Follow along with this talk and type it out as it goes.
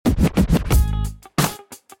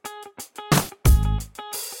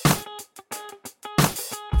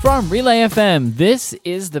From Relay FM, this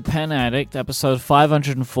is The Pen Addict, episode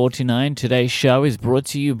 549. Today's show is brought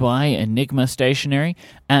to you by Enigma Stationery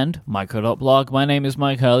and Micro.blog. My name is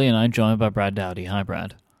Mike Hurley, and I'm joined by Brad Dowdy. Hi,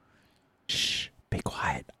 Brad. Shh, be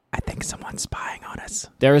quiet. I think someone's spying on us.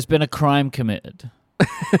 There has been a crime committed.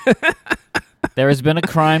 There has been a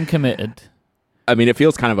crime committed. I mean, it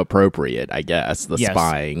feels kind of appropriate, I guess. The Yes.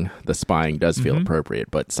 spying does feel appropriate,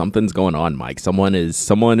 but something's going on, Mike. Someone has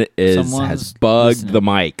Someone's bugged listening. the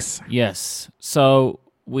mics. Yes. So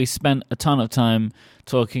we spent a ton of time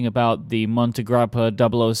talking about the Montegrappa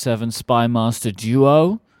 007 Spy Master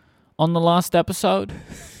duo on the last episode.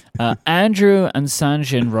 Andrew and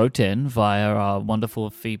Sanjin wrote in via our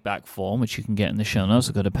wonderful feedback form, which you can get in the show notes.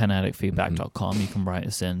 So go to penaddictfeedback.com. You can write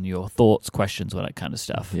us in your thoughts, questions, all that kind of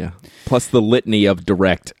stuff. Yeah. Plus the litany of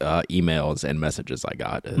direct emails and messages I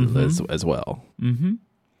got as well.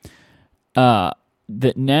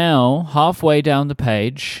 That now, halfway down the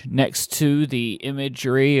page, next to the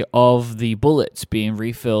imagery of the bullets being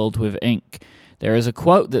refilled with ink, there is a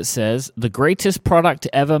quote that says, "The greatest product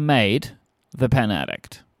ever made, the Pen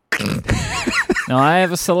Addict." Now, I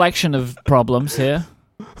have a selection of problems here.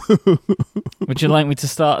 Would you like me to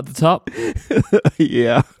start at the top?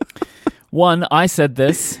 Yeah. One, I said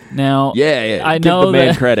this. Now, Yeah. I Give know the man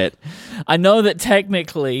that credit. I know that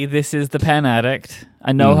technically this is the Pen Addict.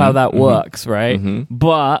 I know how that works, right?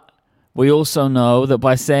 But we also know that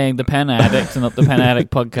by saying the Pen Addict and not the Pen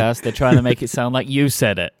Addict podcast, they're trying to make it sound like you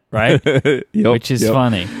said it, right? Which is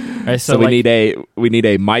funny. Right? So we need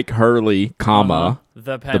a Mike Hurley, comma,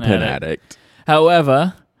 the the Pen Addict.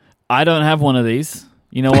 However, I don't have one of these.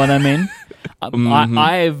 You know what I mean?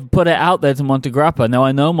 I've put it out there to Montegrappa. Now,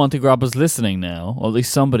 I know Montegrappa's listening now, or at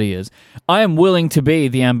least somebody is. I am willing to be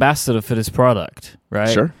the ambassador for this product, right?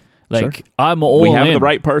 Sure. Like, I'm all in. We have the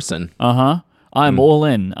right person. I'm all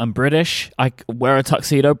in. I'm British. I wear a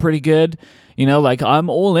tuxedo pretty good. You know, like, I'm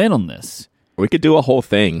all in on this. We could do a whole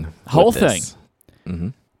thing. Whole with this.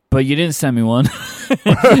 thing. But you didn't send me one.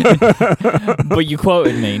 But you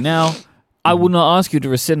quoted me. Now, I will not ask you to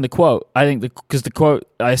rescind the quote. I think because the quote,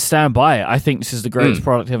 I stand by it. I think this is the greatest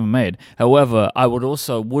product ever made. However, I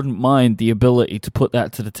wouldn't mind the ability to put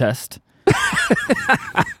that to the test.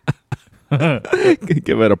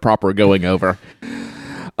 Give it a proper going over.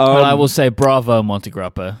 But I will say, bravo,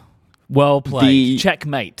 Montegrappa. Well played.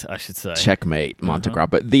 Checkmate, I should say. Checkmate,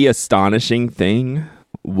 Montegrappa. The astonishing thing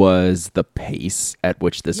was the pace at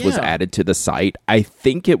which this was added to the site. I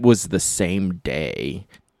think it was the same day.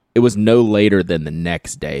 It was no later than the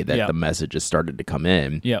next day that the messages started to come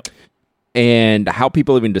in. Yep. And how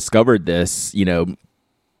people even discovered this, you know,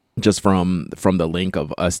 just from the link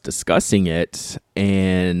of us discussing it,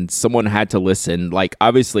 and someone had to listen. Like,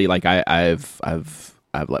 obviously, like I've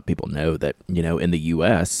let people know that, you know, in the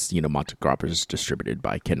U.S., you know, Montegrappa is distributed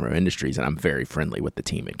by Kenro Industries, and I'm very friendly with the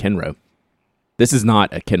team at Kenro. This is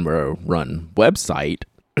not a Kenro-run website,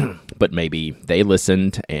 but maybe they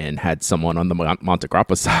listened and had someone on the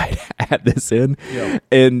Montegrappa side add this in. Yeah.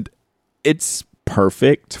 And it's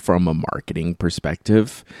perfect from a marketing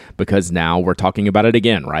perspective because now we're talking about it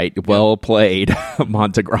again, right? Well played,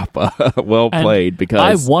 Montegrappa. Well played,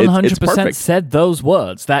 because I 100% it's perfect. said those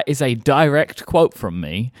words. That is a direct quote from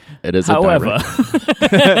me. It is However,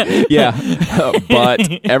 yeah,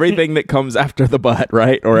 but everything that comes after the but,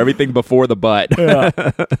 right? Or everything before the but.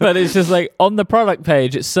 But it's just like on the product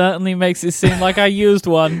page, it certainly makes it seem like I used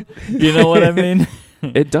one. You know what I mean?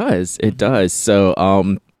 It does. It does. So,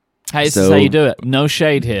 hey, this is how you do it. No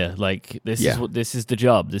shade here. Like, this is the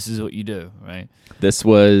job. This is what you do, right? This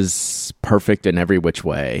was perfect in every which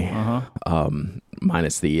way.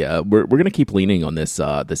 Minus the we're gonna keep leaning on this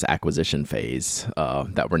this acquisition phase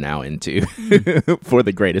that we're now into for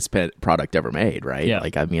the greatest product ever made, right? Yeah.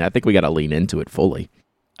 Like, I mean, I think we got to lean into it fully.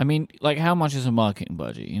 I mean, like, how much is a marketing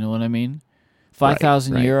budget? You know what I mean?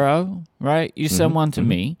 5,000 euro, right? You send one to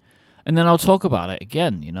me. And then I'll talk about it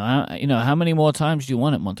again. You know, how many more times do you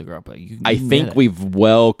want it, Montegrappa? I think we've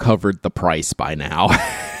well covered the price by now,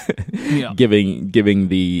 giving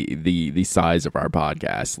the size of our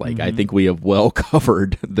podcast. Like, I think we have well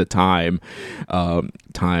covered the time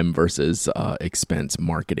versus expense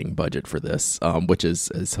marketing budget for this, which is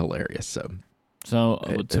hilarious.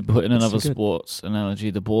 So to put in another sports analogy,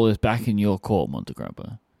 the ball is back in your court,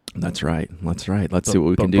 Montegrappa. That's right. Let's see what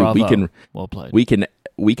we can do. Bravo. Well played.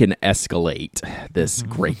 We can escalate this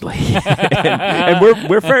greatly, and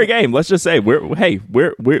we're fair game. Let's just say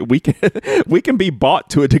we can be bought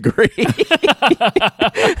to a degree.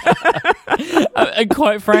 And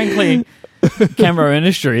quite frankly, Kenro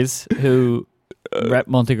Industries, who rep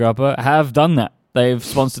Montegrappa, have done that. They've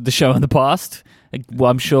sponsored the show in the past.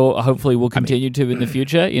 Well, I'm sure, hopefully, will continue to in the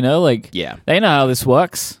future. You know, yeah, they know how this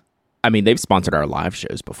works. I mean, they've sponsored our live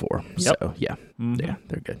shows before, Yep. so yeah,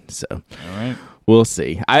 they're good. So, All right. we'll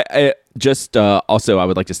see. I just also I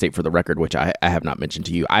would like to state for the record, which I have not mentioned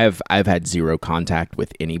to you, I've had zero contact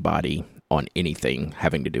with anybody on anything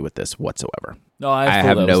having to do with this whatsoever. No, I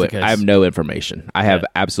have no information. I have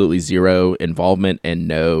absolutely zero involvement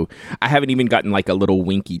and I haven't even gotten like a little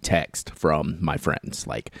winky text from my friends.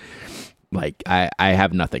 Like I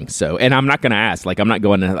have nothing. So, and I'm not going to ask. Like I'm not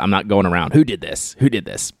going around. Who did this?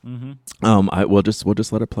 We'll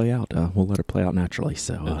just let it play out. We'll let it play out naturally.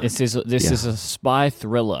 So this is a spy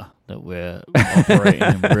thriller that we're operating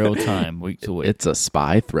in real time, week to week. It's a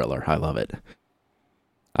spy thriller. I love it.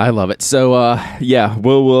 So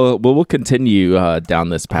we'll continue down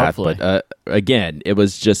this path. Hopefully. But again, it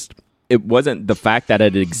wasn't the fact that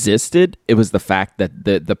it existed. It was the fact that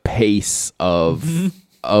the pace of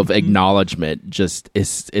acknowledgement just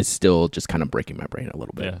is still just kind of breaking my brain a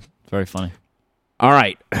little bit. Yeah, very funny. All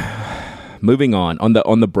right, moving on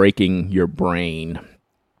the breaking your brain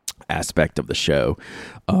aspect of the show.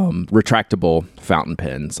 Retractable fountain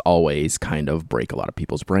pens always kind of break a lot of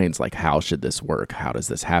people's brains. Like, how should this work? How does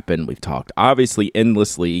this happen? We've talked obviously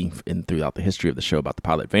endlessly throughout the history of the show about the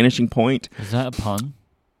Pilot Vanishing Point. Is that a pun?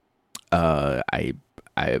 I'm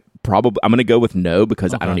going to go with no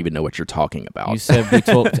because I don't even know what you're talking about. You said we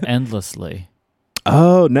talked endlessly.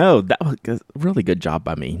 Oh, no, that was a really good job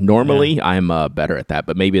by me. Normally, I'm better at that,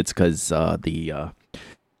 but maybe it's because the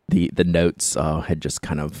notes had just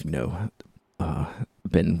kind of,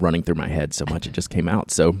 been running through my head so much it just came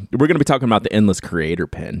out. So we're going to be talking about the Endless Creator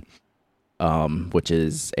Pen, which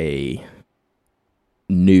is a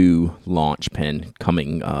new launch pen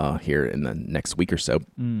coming here in the next week or so.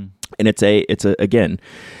 And it's again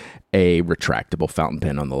a retractable fountain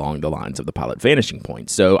pen along the lines of the Pilot Vanishing Point.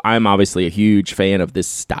 So I'm obviously a huge fan of this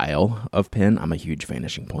style of pen. I'm a huge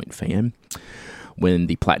Vanishing Point fan. When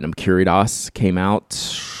the Platinum Curidas came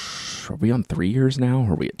out, are we on 3 years now,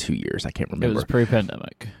 or are we at 2 years? I can't remember. It was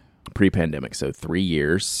pre-pandemic. Pre-pandemic, so 3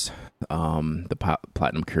 years. The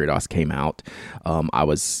Platinum Curidas came out. I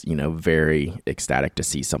was, very ecstatic to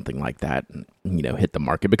see something like that, hit the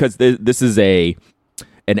market, because this is an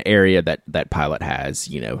area that Pilot has,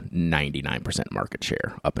 99% market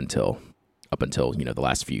share up until the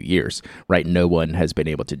last few years, right? No one has been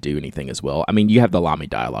able to do anything as well. I mean, you have the Lamy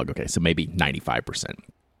Dialogue, okay, so maybe 95%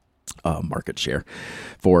 market share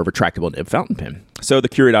for retractable nib fountain pen. So the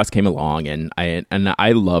Curidas came along, and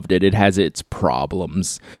I loved it. It has its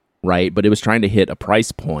problems, right? But it was trying to hit a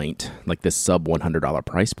price point, like this sub $100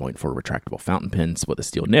 price point for retractable fountain pens with a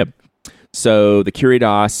steel nib. So the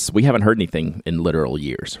Curidas, we haven't heard anything in literal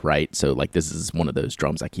years, right? So like this is one of those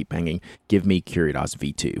drums I keep banging. Give me Curidas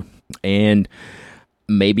V2. And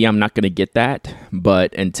maybe I'm not going to get that,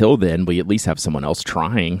 but until then, we at least have someone else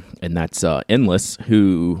trying, and that's Endless,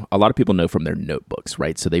 who a lot of people know from their notebooks,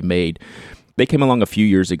 right? So they came along a few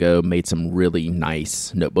years ago, made some really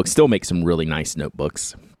nice notebooks, still make some really nice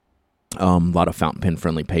notebooks. A lot of fountain pen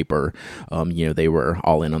friendly paper. They were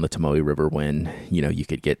all in on the Tomoe River when, you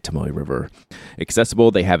could get Tomoe River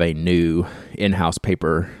accessible. They have a new in-house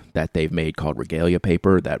paper that they've made called Regalia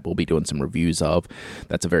paper that we'll be doing some reviews of.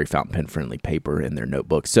 That's a very fountain pen friendly paper in their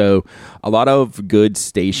notebook. So a lot of good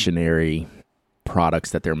stationery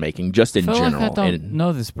products that they're making just in general. Like I don't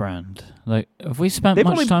know this brand. Like, have we spent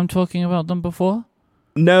much time talking about them before?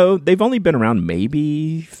 No, they've only been around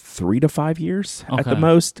maybe 3 to 5 years at the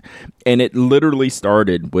most. And it literally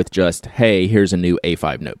started with just, hey, here's a new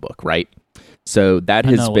A5 notebook, right? So that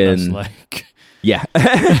has been... What that's like. Yeah.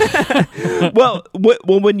 well,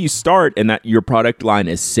 when you start and that your product line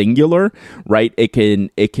is singular, right? It can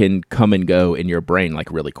come and go in your brain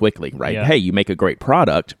like really quickly, right? Yeah. Hey, you make a great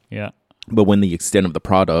product. Yeah. But when the extent of the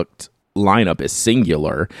product lineup is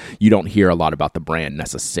singular, you don't hear a lot about the brand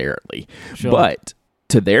necessarily. Sure. But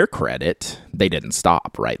to their credit, they didn't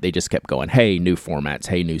stop, right? They just kept going, hey, new formats,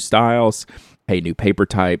 hey, new styles, hey, new paper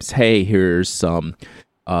types, hey, here's some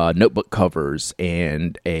notebook covers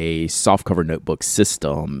and a soft cover notebook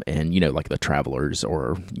system, and, like the Travelers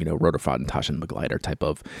or, Rutherford and Taschen Begleiter type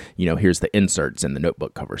of, here's the inserts and the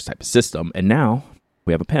notebook covers type of system. And now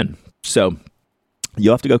we have a pen. So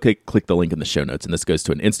you'll have to go click the link in the show notes, and this goes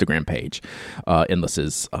to an Instagram page,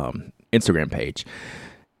 Endless's Instagram page.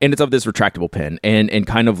 And it's of this retractable pen, and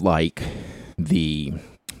kind of like the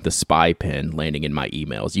spy pen landing in my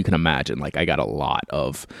emails. You can imagine, like, I got a lot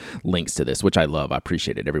of links to this, which I love. I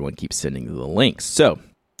appreciate it. Everyone keeps sending the links. So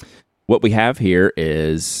what we have here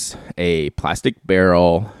is a plastic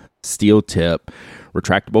barrel, steel tip,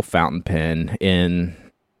 retractable fountain pen in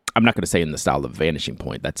I'm not going to say in the style of Vanishing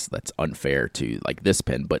Point. That's unfair to like this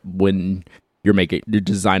pen. But when you're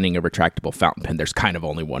designing a retractable fountain pen, there's kind of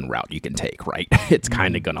only one route you can take, right? It's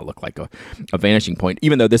kind of going to look like a Vanishing Point,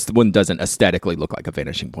 even though this one doesn't aesthetically look like a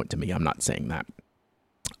Vanishing Point to me. I'm not saying that.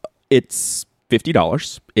 It's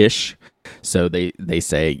 $50-ish. So they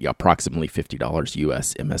say approximately $50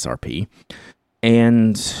 US MSRP.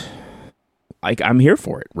 And like, I'm here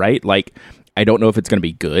for it, right? Like, I don't know if it's going to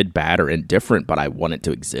be good, bad, or indifferent, but I want it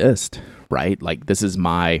to exist, right? Like, this is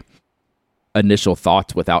my initial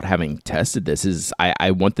thoughts without having tested this is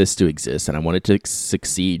I want this to exist and I want it to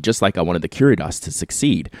succeed just like I wanted the Curidas to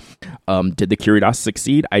succeed. Did the Curidas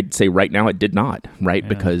succeed? I'd say right now it did not, right? Yeah.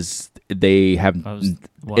 Because they have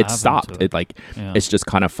it stopped. It's just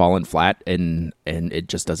kind of fallen flat and it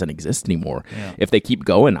just doesn't exist anymore. Yeah. If they keep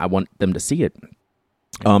going, I want them to see it.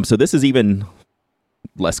 So this is even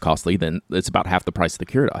less costly than it's about half the price of the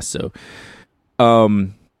Curidas. So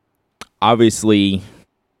obviously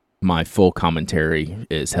my full commentary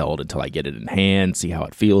is held until I get it in hand, see how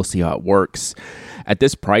it feels, see how it works. At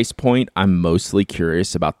this price point, I'm mostly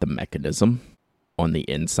curious about the mechanism on the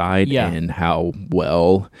inside and how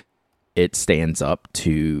well it stands up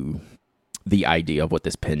to the idea of what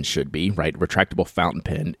this pen should be, right? Retractable fountain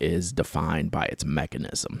pen is defined by its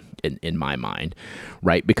mechanism in my mind,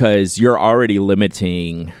 right? Because you're already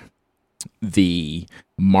limiting the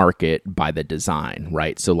market by the design,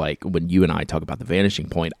 right? So like when you and I talk about the Vanishing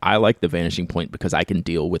Point, I like the Vanishing Point because I can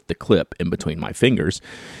deal with the clip in between my fingers.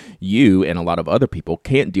 You and a lot of other people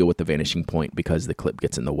can't deal with the Vanishing Point because the clip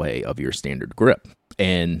gets in the way of your standard grip.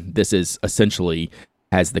 And this is essentially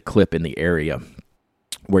has the clip in the area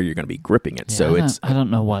where you're going to be gripping it. Yeah, so I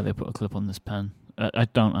don't know why they put a clip on this pen. I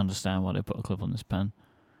don't understand why they put a clip on this pen.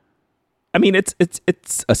 I mean, it's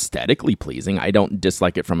aesthetically pleasing. I don't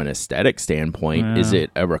dislike it from an aesthetic standpoint. Yeah. Is it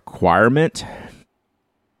a requirement?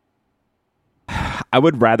 I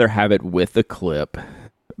would rather have it with a clip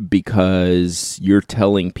because you're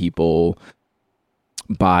telling people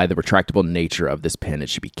by the retractable nature of this pen, it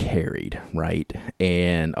should be carried, right?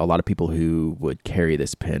 And a lot of people who would carry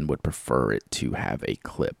this pen would prefer it to have a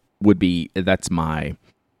clip. That's my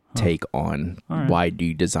take on why do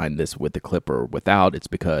you design this with the clip or without. It's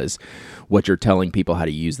because what you're telling people how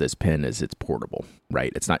to use this pen is it's portable,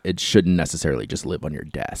 right? It shouldn't necessarily just live on your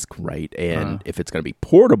desk, right? And if it's going to be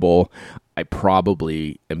portable, I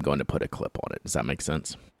probably am going to put a clip on it. Does that make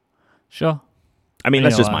sense? Sure. I mean,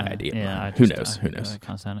 that's just my idea. Yeah, who knows? I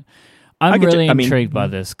can't stand it. I'm really intrigued by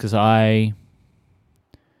this because I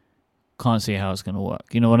can't see how it's going to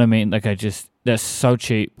work. You know what I mean? Like, they're so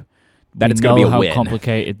cheap. That it's going to be a win. How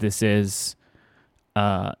complicated this is.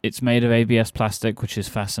 It's made of ABS plastic, which is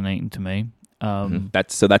fascinating to me.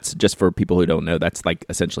 That's just for people who don't know. That's like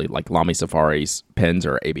essentially like Lamy Safari's pens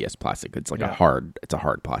are ABS plastic. It's like a hard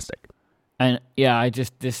plastic. And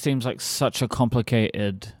this seems like such a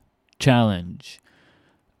complicated challenge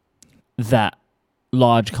that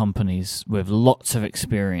large companies with lots of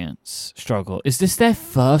experience struggle. Is this their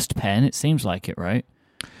first pen? It seems like it, right?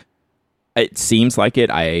 It seems like it.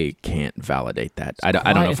 I can't validate that. I don't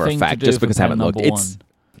know for a fact just because I haven't looked.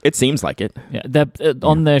 It seems like it. Yeah,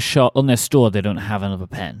 on their store, they don't have another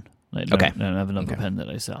pen. They don't have another pen that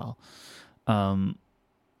they sell. I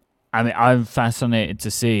mean, I'm fascinated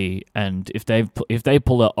to see, and if they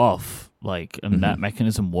pull it off, like, and that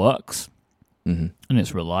mechanism works, and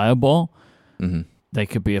it's reliable, they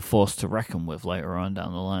could be a force to reckon with later on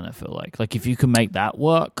down the line. I feel like if you can make that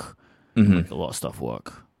work, you can make a lot of stuff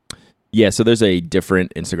work. Yeah, so there's a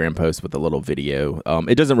different Instagram post with a little video.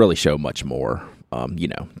 It doesn't really show much more.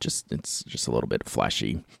 It's just a little bit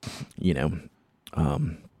flashy,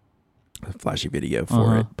 flashy video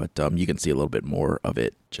for it. But you can see a little bit more of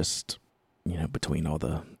it just, between all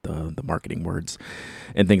the marketing words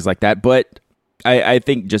and things like that. But I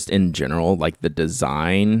think just in general, like the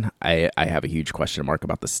design, I have a huge question mark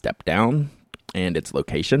about the step down and its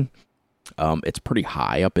location. It's pretty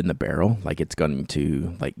high up in the barrel. Like it's going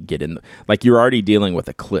to get in, like you're already dealing with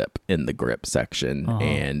a clip in the grip section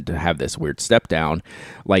and have this weird step down.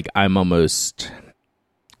 Like I'm almost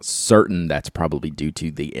certain that's probably due to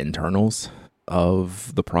the internals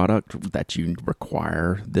of the product that you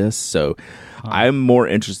require this. So I'm more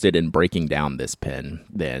interested in breaking down this pen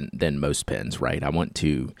than most pens, right? I want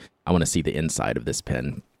to see the inside of this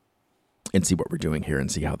pen and see what we're doing here and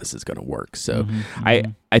see how this is going to work. So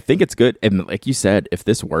I think it's good. And like you said, if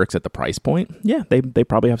this works at the price point, they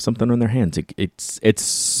probably have something on their hands. It's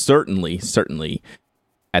certainly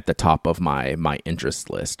at the top of my interest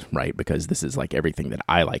list, right? Because this is like everything that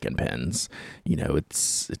I like in pens.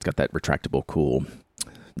 It's got that retractable, cool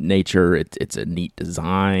nature. It's a neat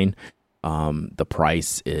design. The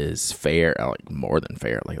price is fair, like more than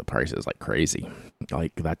fair. Like the price is like crazy.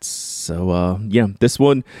 Like that's so. Yeah, this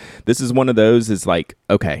is one of those. Is like,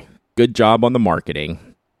 okay, good job on the marketing.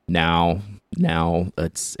 Now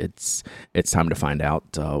it's time to find out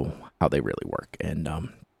how they really work. And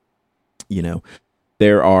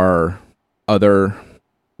there are other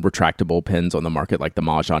retractable pens on the market, like the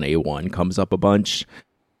Mahjong A1 comes up a bunch,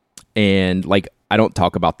 and like I don't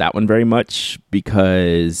talk about that one very much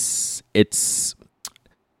because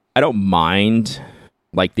I don't mind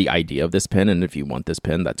like the idea of this pen, and if you want this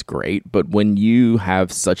pen, that's great. But when you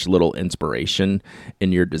have such little inspiration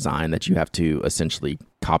in your design that you have to essentially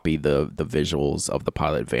copy the visuals of the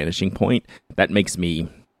Pilot Vanishing Point, that makes me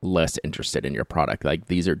less interested in your product. Like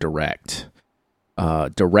these are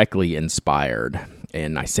directly inspired,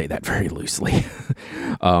 and I say that very loosely,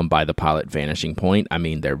 by the Pilot Vanishing Point. I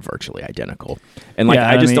mean, they're virtually identical. And like,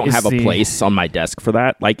 I just don't have a place on my desk for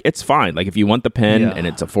that. Like, it's fine. Like, if you want the pen and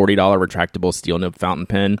it's a $40 retractable steel nib fountain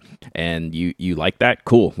pen and you like that,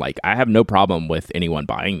 cool. Like, I have no problem with anyone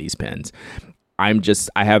buying these pens. I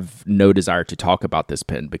have no desire to talk about this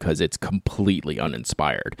pen because it's completely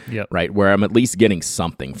uninspired, right? Where I'm at least getting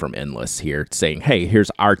something from Endless here saying, hey,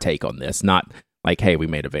 here's our take on this, not like, hey, we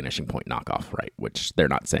made a Vanishing Point knockoff, right? Which they're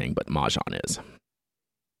not saying, but Mahjong is.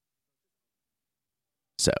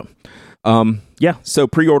 So, so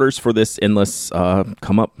pre-orders for this Endless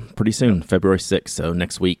come up pretty soon, February 6th. So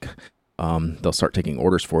next week, they'll start taking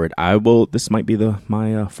orders for it. This might be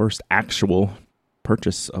my first actual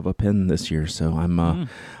purchase of a pen this year, so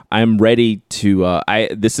I'm ready to.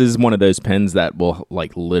 This is one of those pens that will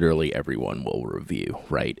like literally everyone will review,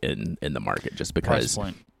 right, in the market, just because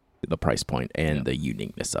the price point and the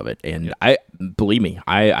uniqueness of it. And believe me,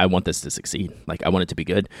 I want this to succeed. Like I want it to be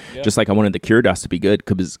good, just like I wanted the Curados to be good,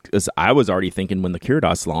 because I was already thinking when the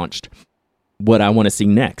Curados launched what I want to see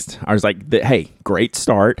next. I was like, hey, great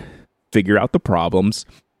start, figure out the problems,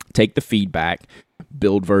 take the feedback,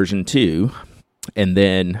 build version 2. And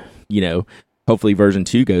then, hopefully version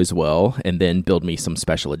 2 goes well, and then build me some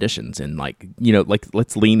special editions. And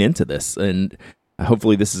let's lean into this. And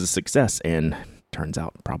hopefully this is a success. And turns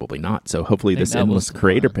out probably not. So hopefully this Endless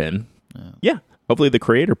Creator Pen, hopefully the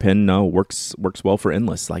Creator Pen works well for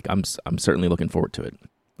Endless. Like I'm certainly looking forward to it.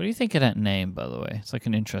 What do you think of that name, by the way? It's like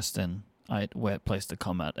an interesting place to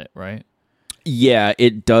come at it, right? Yeah,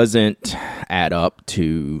 it doesn't add up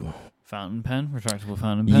to fountain pen, retractable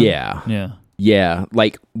fountain pen. Yeah,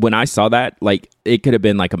 like when I saw that, like it could have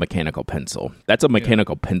been like a mechanical pencil. That's a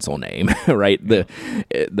mechanical pencil name, right?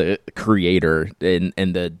 The creator and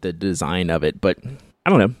the design of it, but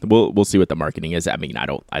I don't know. We'll see what the marketing is. I mean, I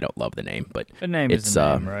don't love the name, but the name is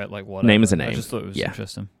a name, right? Like whatever. Name is a name. I just thought it was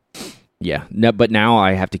interesting. Yeah, no, but now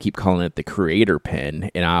I have to keep calling it the Creator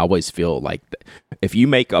Pen, and I always feel like if you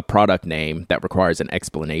make a product name that requires an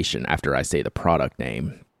explanation after I say the product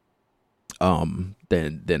name,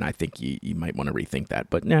 then I think you might want to rethink that.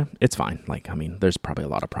 But yeah, it's fine. Like, I mean, there's probably a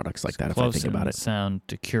lot of products like that if I think about it. Sound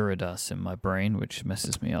to Curados in my brain, which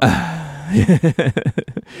messes me up.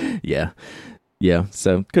 Yeah.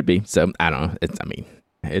 So could be. So I don't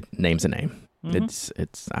know. Name's a name.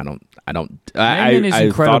 Mm-hmm. Naming is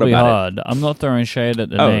incredibly hard. I'm not throwing shade at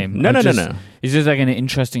the name. No. It's just like an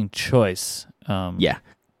interesting choice. Yeah.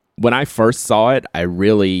 When I first saw it,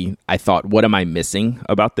 I thought, what am I missing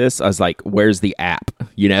about this? I was like, where's the app?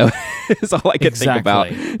 It's all I could think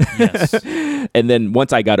about. Yes. And then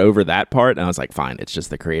once I got over that part, I was like, fine, it's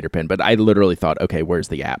just the Creator Pen. But I literally thought, okay, where's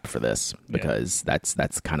the app for this? Because that's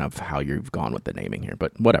kind of how you've gone with the naming here.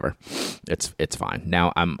 But whatever, it's fine.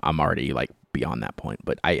 Now I'm already like beyond that point,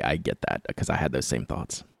 but I get that because I had those same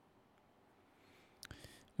thoughts.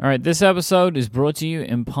 All right, this episode is brought to you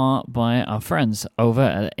in part by our friends over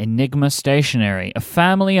at Enigma Stationery, a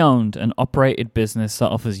family-owned and operated business that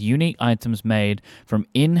offers unique items made from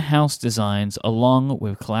in-house designs along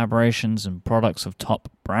with collaborations and products of top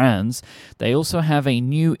brands. They also have a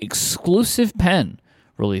new exclusive pen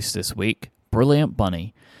released this week, Brilliant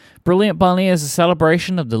Bunny. Brilliant Bunny is a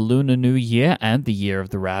celebration of the Lunar New Year and the Year of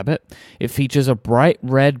the Rabbit. It features a bright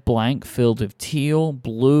red blank filled with teal,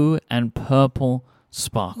 blue, and purple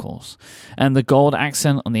sparkles, and the gold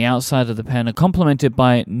accent on the outside of the pen are complemented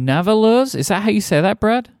by navalures. Is that how you say that,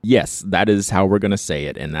 Brad? Yes, that is how we're going to say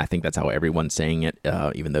it, and I think that's how everyone's saying it,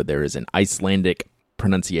 even though there is an Icelandic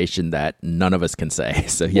pronunciation that none of us can say.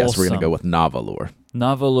 So yes, We're going to go with navalure.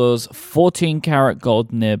 Navalure's 14-karat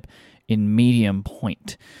gold nib in medium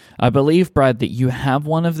point. I believe, Brad, that you have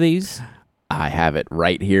one of these. I have it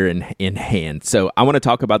right here in hand. So I want to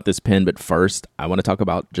talk about this pen, but first I want to talk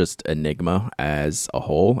about just Enigma as a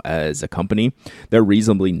whole, as a company. They're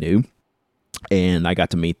reasonably new. and I got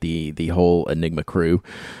to meet the whole Enigma crew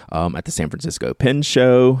at the San Francisco Pen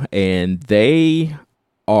Show, and they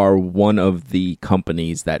are one of the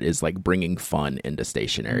companies that is like bringing fun into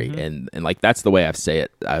stationery, and like that's the way I've said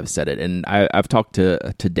it, and I've talked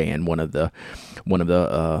to Dan, one of the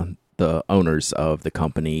owners of the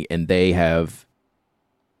company, and they're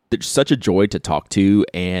such a joy to talk to,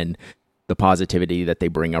 and the positivity that they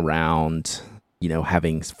bring around,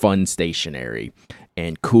 having fun stationery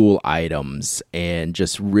and cool items, and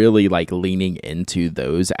just really like leaning into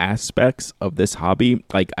those aspects of this hobby.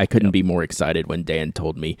 Like I couldn't be more excited when Dan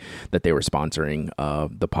told me that they were sponsoring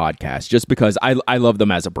the podcast, just because I love them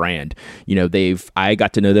as a brand. I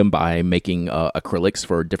got to know them by making acrylics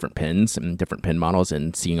for different pens and different pen models,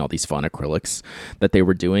 and seeing all these fun acrylics that they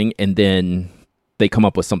were doing, and then they come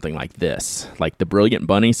up with something like this, like the Brilliant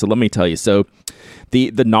Bunny. So let me tell you. So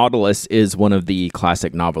the Nautilus is one of the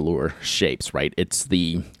classic Navalure shapes, right? It's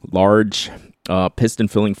the large piston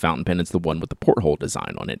filling fountain pen. It's the one with the porthole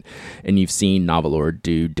design on it. And you've seen Navalure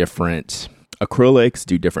do different acrylics,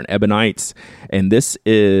 do different ebonites. And this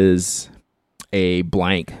is a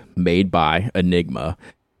blank made by Enigma.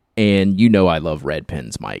 And I love red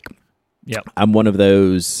pens, Mike. Yeah, I'm one of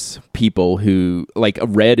those people who, like,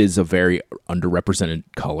 red is a very underrepresented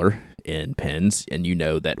color in pens, and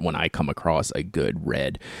that when I come across a good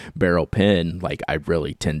red barrel pen, like, I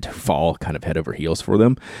really tend to fall kind of head over heels for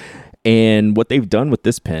them. And what they've done with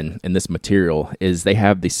this pen and this material is they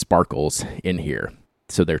have these sparkles in here.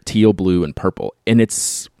 So they're teal, blue, and purple, and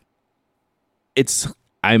it's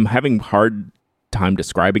I'm having hard time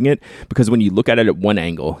describing it, because when you look at it at one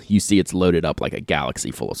angle, you see it's loaded up like a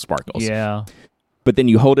galaxy full of sparkles. Yeah. But then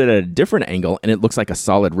you hold it at a different angle and it looks like a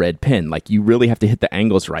solid red pen. Like, you really have to hit the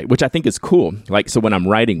angles right, which I think is cool. Like, so when I'm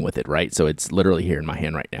writing with it, right? So it's literally here in my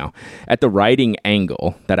hand right now. At the writing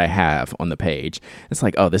angle that I have on the page, it's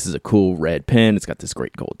like, oh, this is a cool red pen. It's got this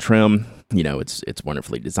great gold trim. It's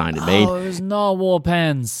wonderfully designed and made. Oh, it was Narwhal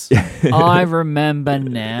pens. I remember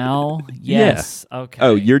now. Yes. Yeah. Okay.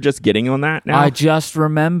 Oh, you're just getting on that now? I just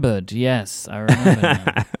remembered. Yes, I remember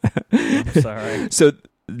now. I'm sorry. So,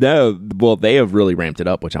 no, well, they have really ramped it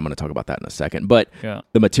up, which I'm going to talk about that in a second. But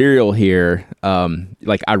the material here,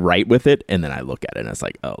 like, I write with it, and then I look at it, and it's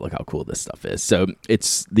like, oh, look how cool this stuff is. So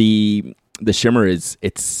it's the shimmer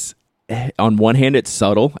it's on one hand, it's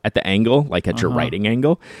subtle at the angle, like at your writing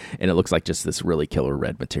angle, and it looks like just this really killer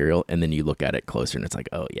red material. And then you look at it closer, and it's like,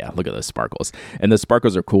 oh yeah, look at those sparkles. And the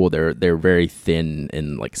sparkles are cool. They're very thin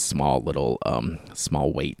and like small little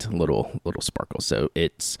small weight little sparkles. So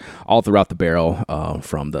it's all throughout the barrel,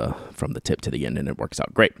 from the tip to the end, and it works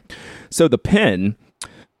out great. So the pen,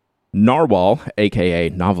 Narwhal,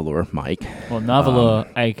 a.k.a. Navalure, Mike. Well, Navalure,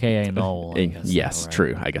 a.k.a. Knoll. Yes, right?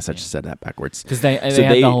 true. I guess I just said that backwards. Because they had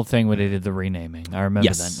the whole thing where they did the renaming. I remember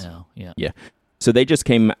that now. Yeah. So they just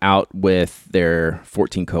came out with their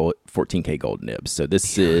 14K gold nibs. So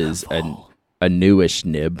this is a newish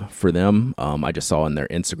nib for them. I just saw on their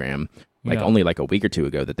Instagram, only like a week or two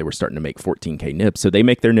ago, that they were starting to make 14K nibs. So they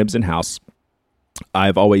make their nibs in-house.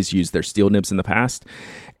 I've always used their steel nibs in the past.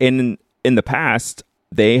 And in the past,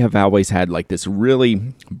 they have always had like this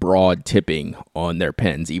really broad tipping on their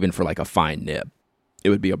pens, even for like a fine nib. It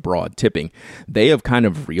would be a broad tipping. They have kind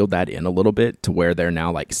of reeled that in a little bit to where they're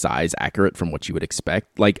now like size accurate from what you would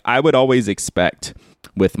expect. Like, I would always expect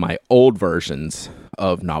with my old versions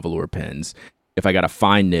of Navalure pens, if I got a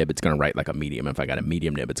fine nib, it's going to write like a medium. If I got a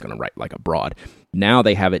medium nib, it's going to write like a broad. Now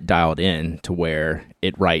they have it dialed in to where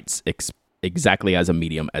it writes exactly as a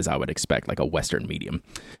medium as I would expect, like a Western medium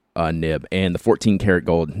nib. And the 14 karat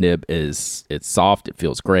gold nib it's soft, it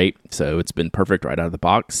feels great, so it's been perfect right out of the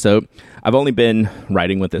box. So I've only been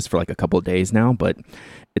writing with this for like a couple of days now, but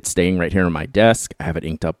it's staying right here on my desk. I have it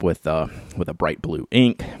inked up with a bright blue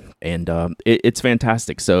ink, and it's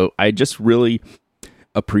fantastic. So I just really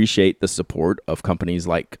appreciate the support of companies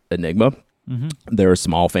like Enigma. They're a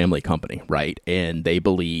small family company, right? And they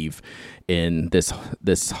believe in this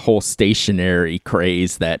whole stationary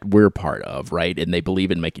craze that we're part of, right? And they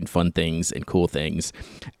believe in making fun things and cool things.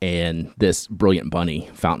 And this Brilliant Bunny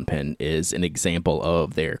fountain pen is an example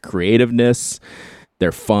of their creativeness,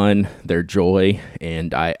 their fun, their joy,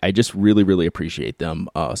 and I just really, really appreciate them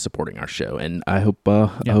supporting our show. And I hope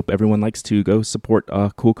everyone likes to go support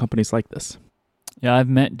cool companies like this. Yeah, I've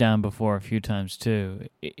met Dan before a few times too.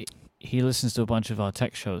 He listens to a bunch of our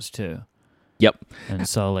tech shows too. Yep. And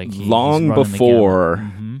so like long before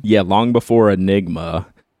Enigma,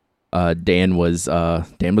 Dan was a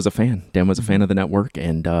fan. Dan was a fan of the network,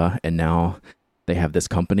 and now they have this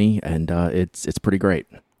company, and it's pretty great.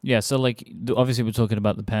 Yeah, so like obviously we're talking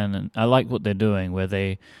about the pen, and I like what they're doing, where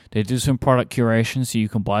they do some product curation, so you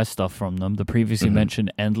can buy stuff from them. The previously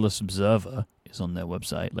mentioned Endless Observer is on their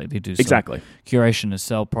website. Like they do some Exactly. curation to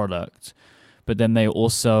sell products, but then they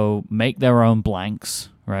also make their own blanks,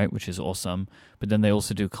 right, which is awesome. But then they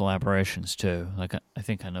also do collaborations too. Like I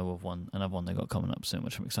think I know of another one they got coming up soon,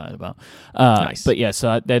 which I'm excited about. Nice. But yeah,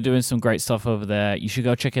 so they're doing some great stuff over there. You should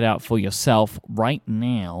go check it out for yourself right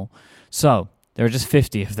now. So there are just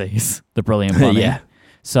 50 of these, the Brilliant Bunny. Yeah.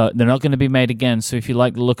 So they're not going to be made again. So if you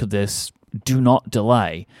like the look of this, do not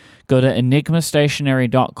delay. Go to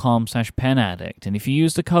enigmastationery.com/penaddict. And if you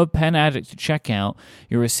use the code penaddict to checkout,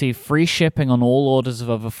 you'll receive free shipping on all orders of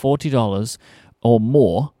over $40 or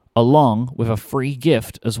more, along with a free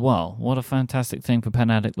gift as well. What a fantastic thing for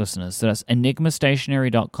Pen Addict listeners. So that's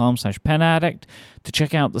enigmastationery.com/penaddict to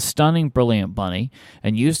check out the stunning Brilliant Bunny,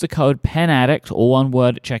 and use the code PENADDICT, all one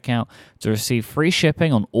word, at checkout to receive free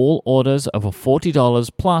shipping on all orders over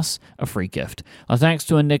 $40 plus a free gift. Our thanks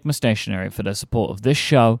to Enigma Stationery for their support of this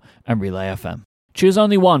show and Relay FM. Choose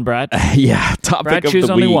only one, Brad. Yeah, topic Brad, of choose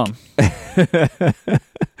the only week. one.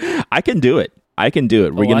 I can do it. We're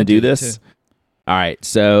going to do this. Too. All right,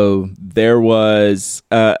 so there was,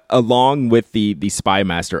 along with the Spy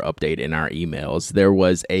Master update in our emails, there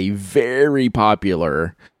was a very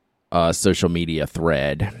popular social media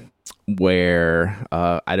thread where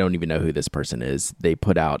I don't even know who this person is. They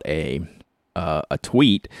put out a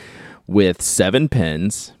tweet with 7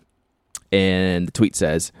 pens, and the tweet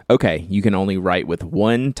says, "Okay, you can only write with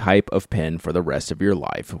one type of pen for the rest of your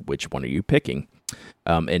life. Which one are you picking?"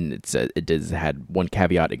 And it had one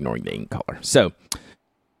caveat, ignoring the ink color. So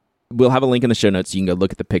we'll have a link in the show notes. So you can go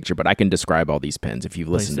look at the picture, but I can describe all these pens. If you've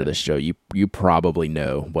listened to this show, you probably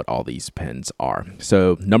know what all these pens are.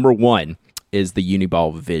 So number 1 is the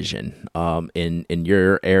Uniball Vision. In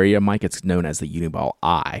your area, Mike, it's known as the Uniball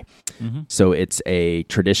I. Mm-hmm. So it's a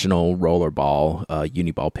traditional rollerball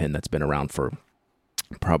Uniball pen that's been around for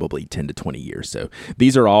probably 10 to 20 years. So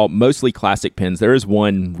these are all mostly classic pens. There is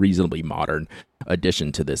one reasonably modern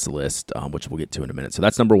addition to this list, which we'll get to in a minute. So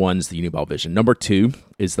that's number 1 is the Uniball Vision. Number 2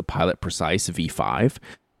 is the Pilot Precise V5.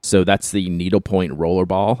 So that's the needlepoint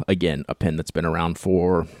rollerball. Again, a pen that's been around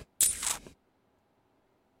for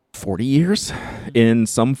 40 years in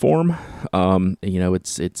some form.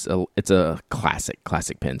 It's a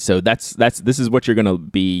classic pen. So this is what you're going to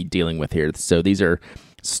be dealing with here. So these are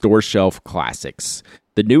store shelf classics.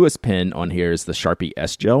 The newest pen on here is the Sharpie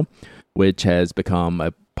S-Gel, which has become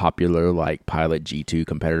a popular Pilot G2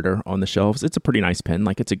 competitor on the shelves. It's a pretty nice pen.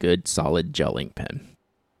 It's a good solid gel ink pen.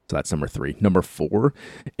 So that's number 3. Number 4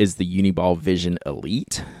 is the Uniball Vision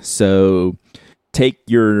Elite. So take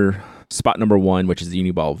your spot number 1, which is the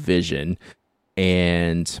Uniball Vision,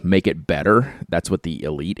 and make it better. That's what the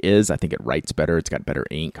Elite is. I think it writes better. It's got better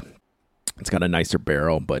ink. It's got a nicer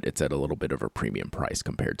barrel, but it's at a little bit of a premium price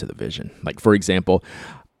compared to the Vision. For example,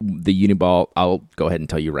 the Uniball, I'll go ahead and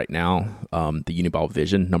tell you right now, the Uniball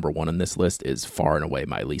Vision, number 1 on this list, is far and away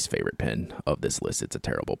my least favorite pen of this list. It's a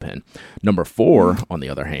terrible pen. Number 4, on the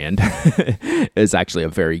other hand, is actually a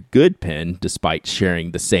very good pen, despite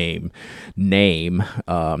sharing the same name.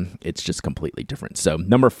 It's just completely different. So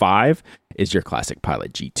number 5 is your classic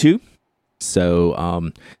Pilot G2.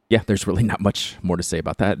 So, there's really not much more to say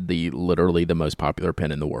about that. Literally the most popular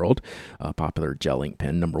pen in the world, popular gel ink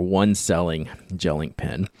pen, number 1 selling gel ink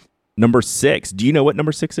pen. Number 6, do you know what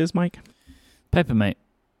number 6 is, Mike? Papermate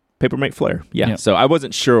Flare. Yeah. So I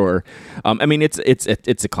wasn't sure.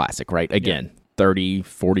 It's a classic, right? Again, 30,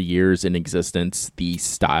 40 years in existence. The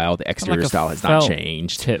style, the exterior style has not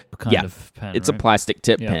changed. Tip kind of pen. It's a plastic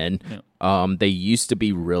tip pen. Yeah. They used to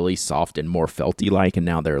be really soft and more felty-like, and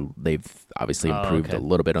now they've obviously improved a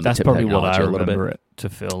little bit on the tip technology. That's probably what I a little remember bit. It to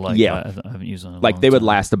feel like. Yeah. I haven't used one. They would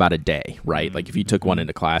last about a day, right? If you took one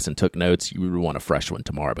into class and took notes, you would want a fresh one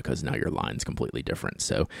tomorrow because now your line's completely different.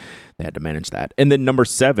 So they had to manage that. And then number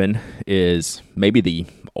 7 is maybe the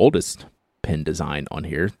oldest pen design on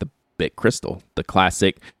here, the Bic Crystal, the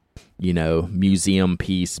classic, museum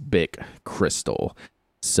piece Bic Crystal.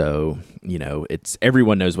 So, it's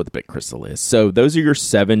everyone knows what the Bic Crystal is. So those are your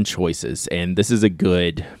 7 choices, and this is a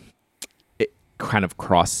good kind of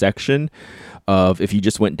cross section of if you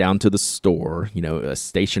just went down to the store, a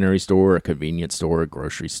stationery store, a convenience store, a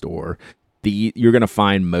grocery store, you're going to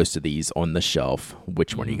find most of these on the shelf.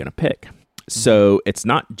 Which one are you going to pick? So it's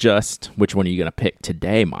not just which one are you going to pick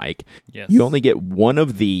today, Mike. Yes. You only get one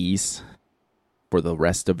of these for the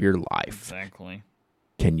rest of your life. Exactly.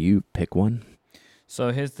 Can you pick one?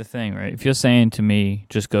 So here's the thing, right? If you're saying to me,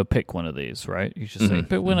 just go pick one of these, right? You just say,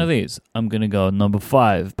 pick one of these. I'm going to go number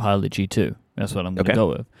 5, Pilot G2. That's what I'm going to go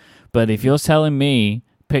with. But if you're telling me,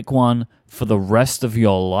 pick one for the rest of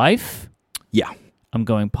your life, Yeah. I'm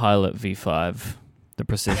going Pilot V5, the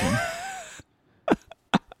Precision.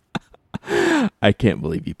 I can't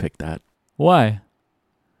believe you picked that. Why?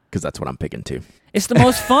 Because that's what I'm picking too. It's the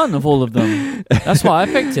most fun of all of them. That's why I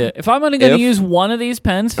picked it. If I'm only going to use one of these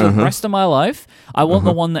pens for the rest of my life, I want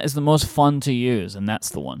the one that is the most fun to use, and that's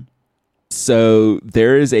the one. So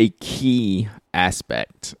there is a key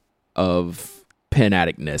aspect of pen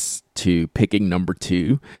addictness to picking number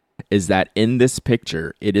 2, is that in this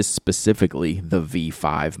picture, it is specifically the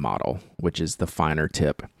V5 model, which is the finer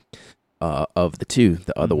tip of the two.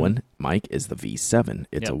 The other one, Mike, is the V7.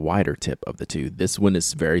 It's a wider tip of the two. This one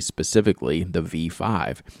is very specifically the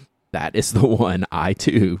V5. That is the one I,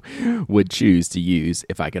 too, would choose to use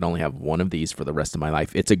if I could only have one of these for the rest of my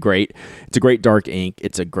life. It's a great dark ink.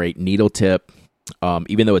 It's a great needle tip.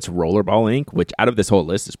 Even though it's rollerball ink, which out of this whole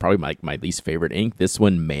list is probably my least favorite ink, this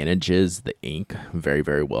one manages the ink very,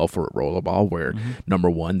 very well for a rollerball, where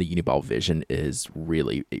number 1, the Uniball Vision, is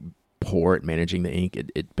really poor at managing the ink.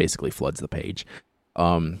 It basically floods the page.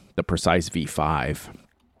 The Precise V5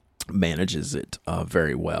 manages it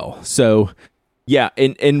very well. So yeah,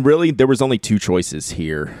 and really there was only 2 choices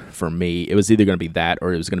here for me. It was either going to be that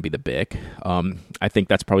or it was going to be the Bic. I think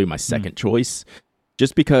that's probably my second choice,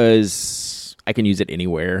 just because I can use it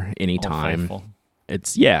anywhere, anytime.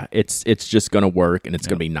 It's just going to work, and it's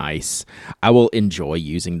going to be nice. I will enjoy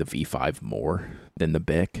using the V5 more than the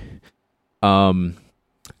Bic.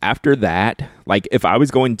 After that, like if I was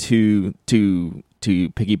going to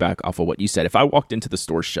piggyback off of what you said, if I walked into the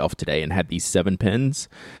store shelf today and had these 7 pens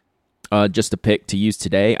just to pick to use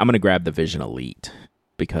today, I'm going to grab the Vision Elite,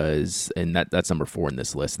 because, and that's number 4 in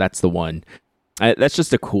this list. That's the one. That's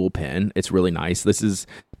just a cool pen. It's really nice. This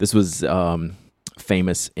was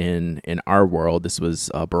famous in our world. This was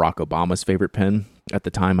Barack Obama's favorite pen at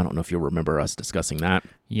the time. I don't know if you'll remember us discussing that.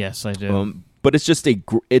 Yes, I do. But it's just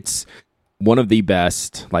it's one of the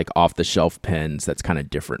best, like, off the shelf pens that's kind of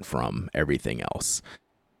different from everything else.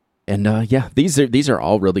 And yeah, these are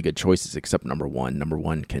all really good choices except number 1. Number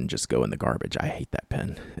 1 can just go in the garbage. I hate that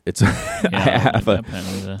pen. It's I have that pen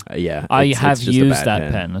either. I have used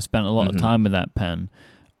that pen. I spent a lot of time with that pen,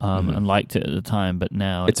 and liked it at the time. But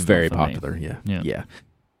now it's very popular. Yeah.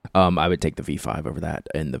 I would take the V5 over that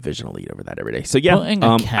and the Vision Elite over that every day. So yeah, putting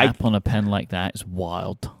a cap on a pen like that is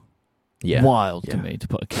wild. Yeah, wild to me to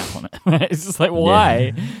put a cap on it. It's just like,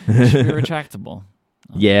 why? It should be retractable.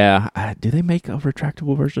 Yeah, do they make a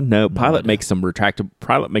retractable version? No, Pilot makes some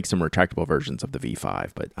retractable versions of the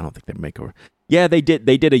V5, but I don't think they make a. Yeah, they did.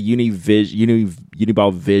 They did a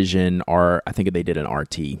Uniball Vision, or I think they did an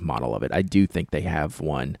RT model of it. I do think they have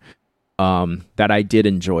one that I did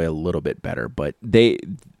enjoy a little bit better, but they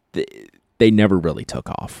never really took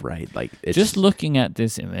off, right? Like, it's just looking at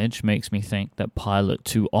this image makes me think that Pilot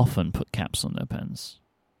too often put caps on their pens.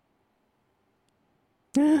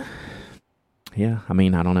 Yeah, I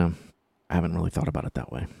mean, I don't know. I haven't really thought about it that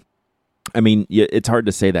way. I mean, it's hard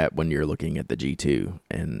to say that when you're looking at the G2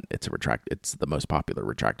 and it's the most popular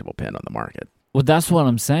retractable pen on the market. Well, that's what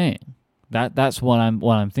I'm saying. That's what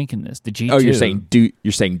I'm thinking. The G2. Oh,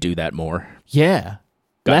 you're saying do that more. Yeah,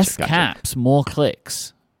 less caps, more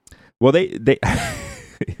clicks. Well, they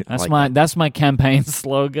that's my campaign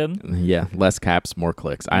slogan. Yeah, less caps, more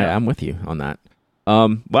clicks. Yeah. I'm with you on that.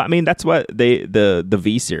 Well, I mean, that's what the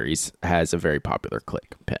V series has, a very popular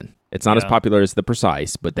click pen. It's not as popular as the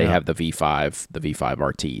Precise, but they have the V5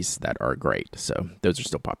 RTs that are great. So those are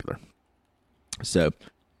still popular. So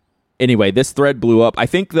anyway, this thread blew up. I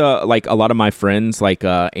think a lot of my friends, like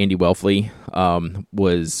Andy Welfley,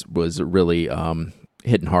 was really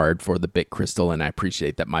hitting hard for the Bic Crystal, and I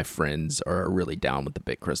appreciate that my friends are really down with the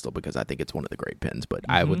Bic Crystal, because I think it's one of the great pens. But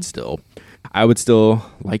I would still,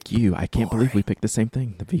 like you, I can't believe we picked the same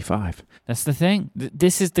thing, the V5. That's the thing.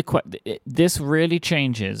 This is this really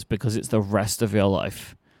changes because it's the rest of your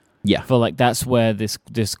life. Yeah, I feel like that's where this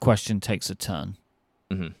question takes a turn.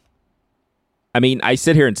 Mm-hmm. I mean, I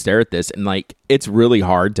sit here and stare at this, and like, it's really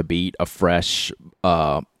hard to beat a fresh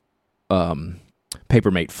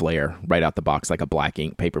Papermate Flare right out the box, like a black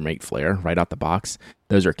ink Papermate Flare right out the box.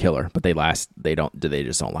 Those are killer, but they just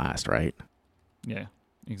don't last, right? Yeah,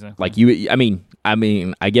 exactly. Like I mean,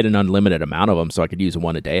 I get an unlimited amount of them, so I could use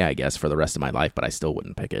one a day, I guess, for the rest of my life, but I still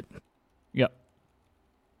wouldn't pick it. Yep.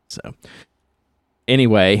 So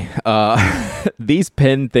anyway, these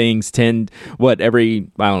pen things twice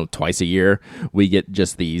a year, we get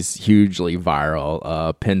just these hugely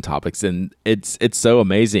viral pen topics, and it's so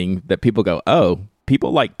amazing that people go, oh,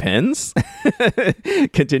 people like pens.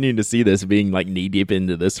 Continuing to see this, being like knee deep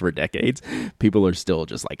into this for decades, people are still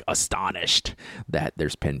just like astonished that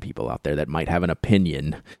there's pen people out there that might have an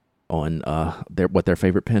opinion on what their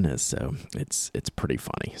favorite pen is. So it's pretty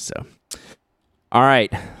funny. So all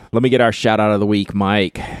right, let me get our shout out of the week,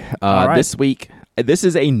 Mike. Right. This week, this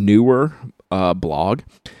is a newer blog,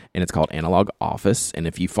 and it's called Analog Office. And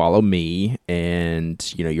if you follow me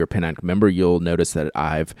and you're a Pen Addict member, you'll notice that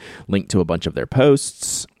I've linked to a bunch of their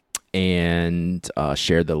posts and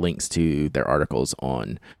shared the links to their articles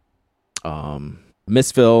on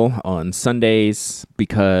Missville on Sundays,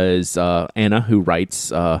 because Anna, who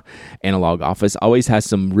writes Analog Office, always has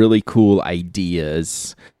some really cool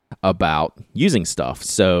ideas about using stuff.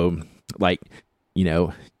 So like,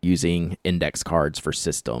 using index cards for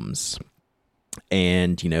systems.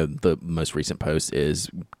 And, the most recent post is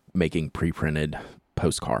making pre-printed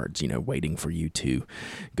postcards, waiting for you to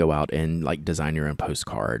go out and like design your own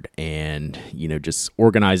postcard, and, just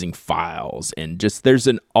organizing files, and just there's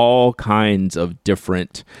all kinds of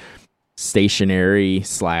different stationary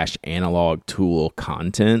 / analog tool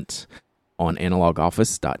content on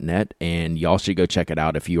analogoffice.net, and y'all should go check it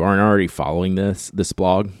out. If you aren't already following this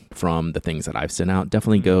blog from the things that I've sent out,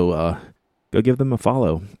 definitely go give them a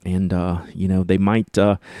follow. And they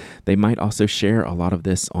might also share a lot of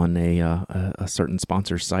this on a certain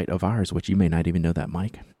sponsor site of ours, which you may not even know that,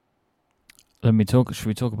 Mike. Should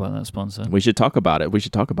we talk about that sponsor? We should talk about it.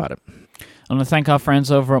 I want to thank our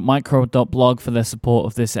friends over at Micro.blog for their support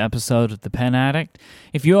of this episode of The Pen Addict.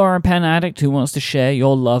 If you are a pen addict who wants to share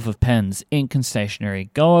your love of pens, ink, and stationery,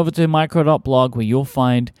 go over to Micro.blog, where you'll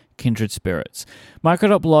find kindred spirits.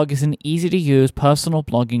 Micro.blog is an easy-to-use personal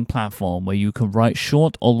blogging platform where you can write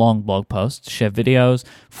short or long blog posts, share videos,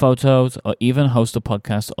 photos, or even host a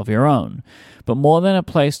podcast of your own. But more than a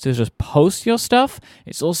place to just post your stuff,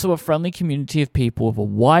 it's also a friendly community of people with a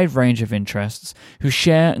wide range of interests who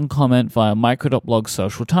share and comment via Micro.blog's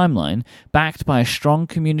social timeline, backed by strong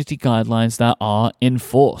community guidelines that are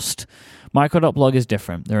enforced. Micro.blog is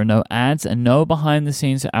different. There are no ads and no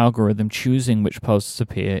behind-the-scenes algorithm choosing which posts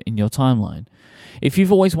appear in your timeline. If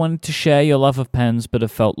you've always wanted to share your love of pens but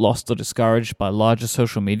have felt lost or discouraged by larger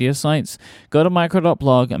social media sites, go to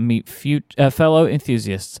Micro.blog and meet fellow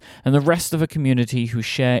enthusiasts and the rest of a community who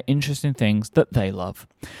share interesting things that they love.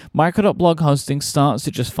 Micro.blog hosting starts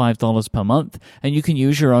at just $5 per month, and you can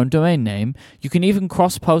use your own domain name. You can even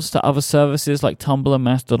cross-post to other services like Tumblr,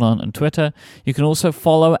 Mastodon, and Twitter. You can also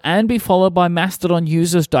follow and be followed by Mastodon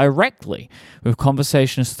users directly, with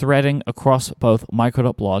conversations threading across both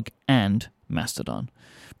Micro.blog and Mastodon.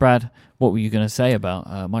 Brad, what were you going to say about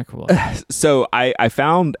Microblog? So I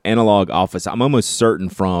found Analog Office, I'm almost certain,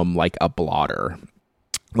 from like a blotter,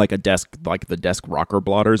 like a desk, like the desk rocker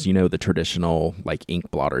blotters, the traditional like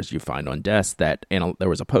ink blotters you find on desks. There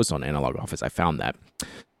was a post on Analog Office. I found that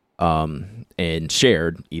and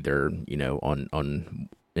shared either on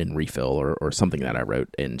in Refill or something that I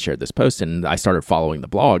wrote, and shared this post, and I started following the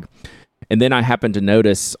blog. And then I happened to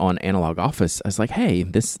notice on Analog Office, I was like, hey,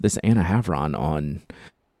 this Anna Havron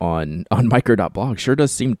on Micro.blog sure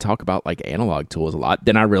does seem to talk about like analog tools a lot.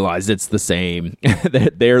 Then I realized it's the same.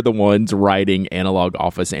 That they're the ones writing Analog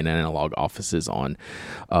Office, and Analog Offices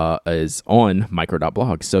is on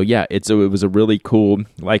Micro.blog. So yeah, it was a really cool,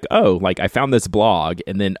 I found this blog,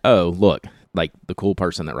 and then look, like the cool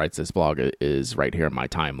person that writes this blog is right here in my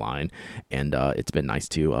timeline, and it's been nice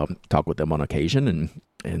to talk with them on occasion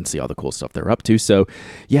and see all the cool stuff they're up to. So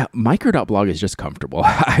yeah, Micro.blog is just comfortable.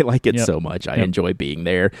 I like it so much. I enjoy being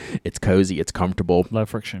there. It's cozy. It's comfortable. Low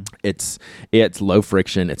friction. It's low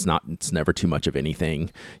friction. It's never too much of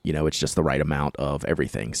anything. It's just the right amount of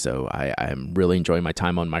everything. So I'm really enjoying my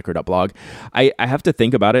time on Micro.blog. I have to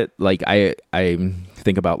think about it. Like I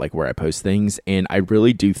think about like where I post things, and I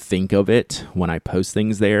really do think of it when I post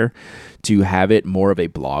things there to have it more of a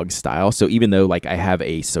blog style. So even though like I have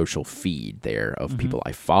a social feed there of people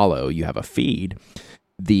I follow, you have a feed,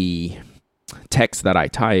 the text that I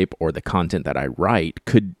type or the content that I write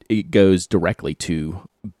it goes directly to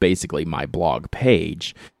basically my blog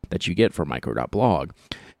page that you get from Micro.blog.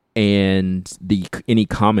 And any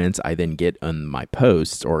comments I then get on my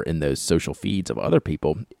posts or in those social feeds of other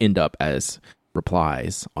people end up as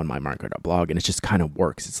replies on my Micro.blog, and it just kind of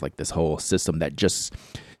works. It's like this whole system that just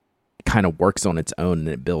kind of works on its own, and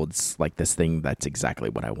it builds like this thing that's exactly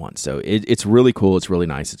what I want. So it's really cool. It's really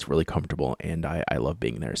nice. It's really comfortable, and I love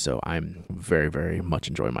being there. So I'm very, very much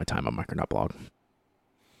enjoying my time on Micro.blog.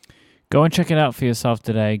 Go and check it out for yourself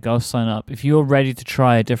today. Go sign up. If you're ready to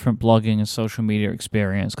try a different blogging and social media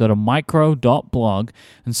experience, go to micro.blog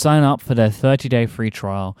and sign up for their 30-day free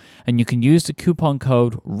trial. And you can use the coupon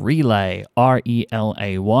code RELAY,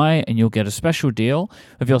 RELAY, and you'll get a special deal.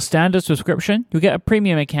 With your standard subscription, you'll get a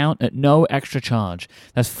premium account at no extra charge.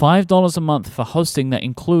 That's $5 a month for hosting that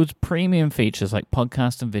includes premium features like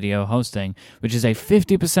podcast and video hosting, which is a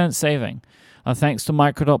 50% saving. Our thanks to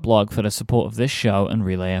micro.blog for the support of this show and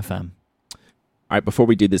Relay FM. All right, before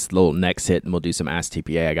we do this little next hit and we'll do some Ask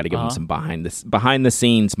TPA, I got to give them some behind the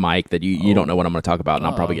scenes, Mike, that you don't know what I'm going to talk about, and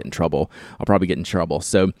I'll probably get in trouble.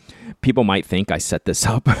 So people might think I set this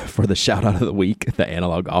up for the shout out of the week, the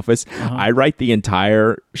Analog Office. I write the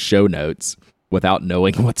entire show notes without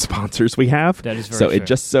knowing what sponsors we have. That is very so true. It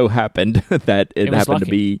just so happened that it happened lucky.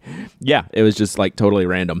 to be, it was just like totally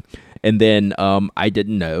random. And then I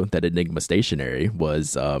didn't know that Enigma Stationery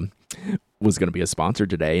was going to be a sponsor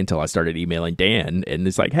today until I started emailing Dan, and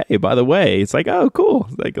it's like, hey, by the way, it's like, oh, cool,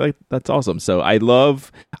 like that's awesome. So I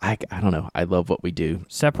love what we do.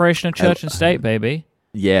 Separation of church and state, baby.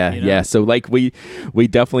 Yeah, You know? yeah. So like we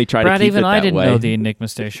definitely try Brad, to keep even it that I didn't way. know the Enigma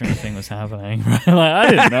Stationery thing was happening. Right? Like, I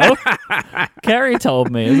didn't know. Carrie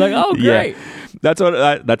told me. It was like, oh, great.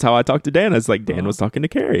 Yeah. That's how I talked to Dan. I was like, Dan was talking to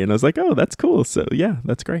Carrie, and I was like, oh, that's cool. So yeah,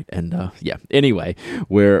 that's great. And anyway,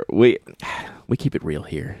 we keep it real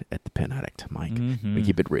here at the Pen Addict, Mike. Mm-hmm. We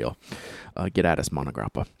keep it real. Get at us,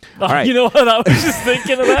 Monograppa. All right. You know what? I was just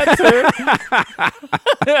thinking of that too.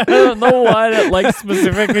 I don't know why that like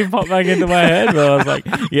specifically popped back into my head, but I was like,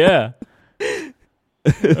 yeah.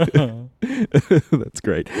 That's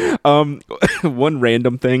great. One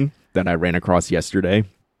random thing that I ran across yesterday.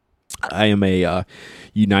 I am a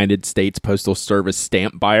United States Postal Service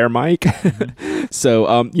stamp buyer, Mike. Mm-hmm.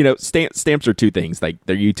 So, stamps are two things. Like,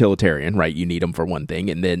 they're utilitarian, right? You need them for one thing,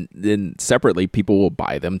 and then separately, people will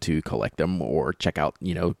buy them to collect them or check out,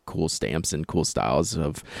 cool stamps and cool styles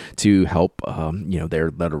to help, their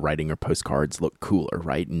letter writing or postcards look cooler,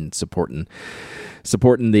 right? And supporting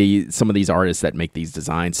some of these artists that make these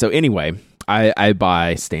designs. So anyway, I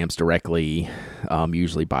buy stamps directly,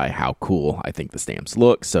 usually by how cool I think the stamps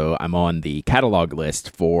look. So I'm on the catalog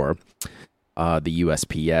list for the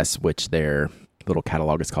USPS, which their little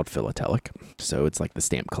catalog is called Philatelic. So it's like the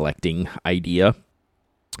stamp collecting idea.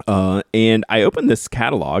 And I opened this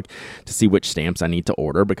catalog to see which stamps I need to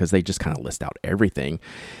order because they just kind of list out everything.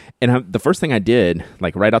 And the first thing I did,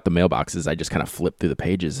 like right out the mailbox, is I just kind of flipped through the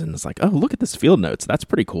pages and it's like, oh, look at this field notes. That's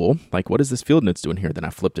pretty cool. Like, what is this field notes doing here? Then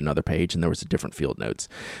I flipped another page and there was a different field notes.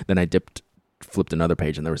 Then I flipped another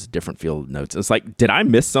page and there was a different field notes. It's like, did I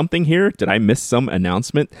miss something here? Did I miss some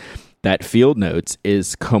announcement? That field notes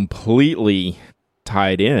is completely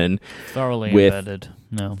tied in. Thoroughly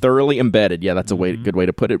embedded. Yeah, that's a good way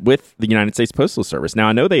to put it, with the United States Postal Service. Now,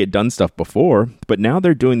 I know they had done stuff before, but now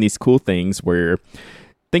they're doing these cool things where,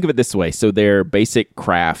 think of it this way. So their basic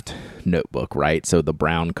craft notebook, right? So the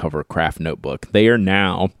brown cover craft notebook, they are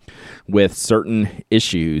now with certain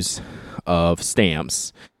issues of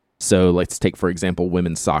stamps. So let's take, for example,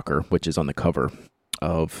 women's soccer, which is on the cover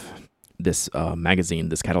of this magazine,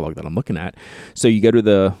 this catalog that I'm looking at. So you go to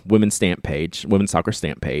the women's soccer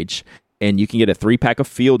stamp page, and you can get a 3-pack of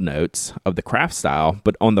field notes of the craft style.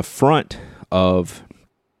 But on the front of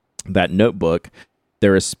that notebook,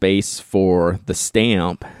 there is space for the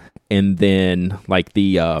stamp, and then like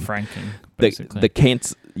the franking, the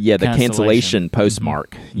cancellation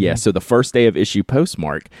postmark. Mm-hmm. Yeah, so the first day of issue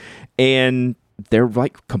postmark, and they're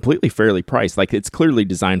like completely fairly priced. Like, it's clearly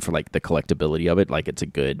designed for like the collectability of it. Like, it's a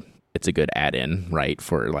good add-in, right,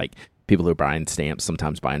 for like people who are buying stamps,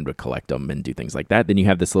 sometimes buying to collect them and do things like that. Then you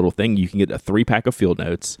have this little thing. You can get a 3-pack of field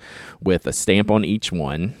notes with a stamp on each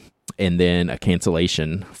one, and then a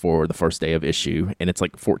cancellation for the first day of issue, and it's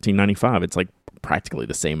like $14.95. It's like practically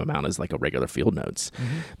the same amount as like a regular field notes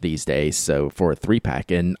these days. So for a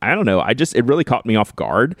 3-pack, and I don't know, it really caught me off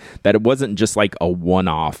guard that it wasn't just like a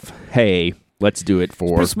one-off, hey, let's do it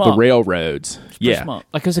for the railroads. Yeah. Smart.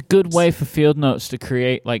 Like, it's a good way for field notes to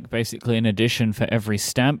create like basically an edition for every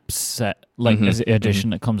stamp set, like as an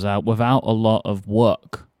edition that comes out without a lot of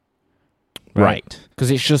work. Right.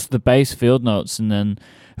 Because it's just the base field notes, and then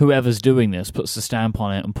whoever's doing this puts the stamp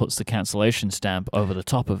on it and puts the cancellation stamp over the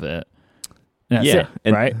top of it. And that's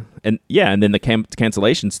it, right? And then the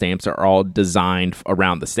cancellation stamps are all designed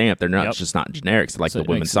around the stamp. They're not just not generics. Like, so the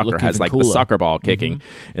women's soccer has like the soccer ball kicking,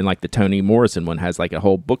 and like the Toni Morrison one has like a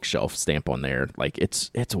whole bookshelf stamp on there. Like, it's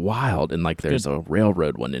wild. And like there's a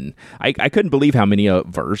railroad one, and I couldn't believe how many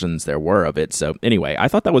versions there were of it. So anyway, I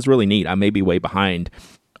thought that was really neat. I may be way behind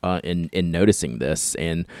in noticing this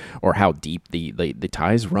or how deep the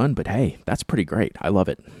ties run, but hey, that's pretty great. I love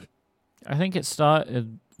it. I think it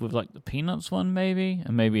started with like the Peanuts one, maybe,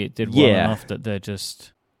 and maybe it did well enough that they're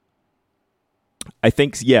just. I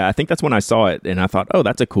think that's when I saw it, and I thought, oh,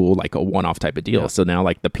 that's a cool, like a one-off type of deal. Yeah. So now,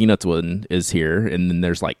 like the Peanuts one is here, and then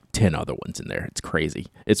there's like 10 other ones in there. It's crazy.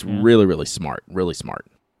 It's really, really smart. Really smart.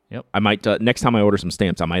 Yep. I might next time I order some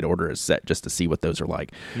stamps, I might order a set just to see what those are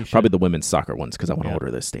like. Probably the women's soccer ones because I want to order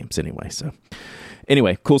those stamps anyway. So,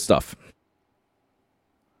 anyway, cool stuff.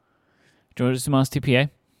 Do you want to do some Ask TPA?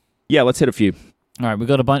 Yeah, let's hit a few. All right, we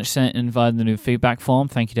got a bunch sent in via the new feedback form.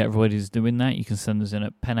 Thank you to everybody who's doing that. You can send us in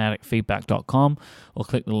at penaddictfeedback.com or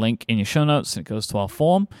click the link in your show notes and it goes to our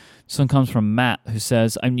form. This one comes from Matt, who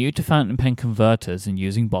says, I'm new to fountain pen converters and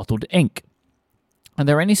using bottled ink. Are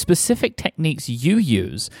there any specific techniques you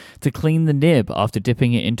use to clean the nib after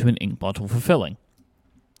dipping it into an ink bottle for filling?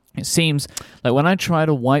 It seems like when I try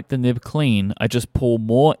to wipe the nib clean, I just pour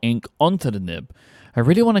more ink onto the nib. I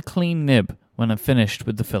really want a clean nib when I'm finished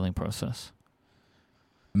with the filling process.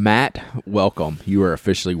 Matt, welcome. You are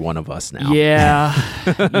officially one of us now. Yeah.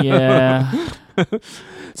 Yeah.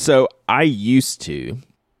 So I used to,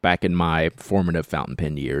 back in my formative fountain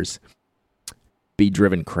pen years, be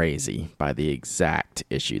driven crazy by the exact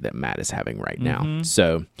issue that Matt is having right now.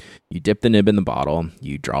 So you dip the nib in the bottle,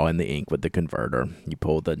 you draw in the ink with the converter, you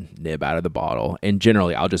pull the nib out of the bottle, and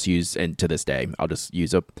generally I'll just use, and to this day, I'll just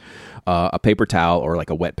use a paper towel or like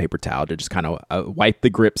a wet paper towel to just kind of wipe the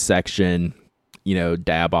grip section,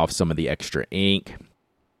 dab off some of the extra ink.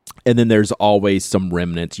 And then there's always some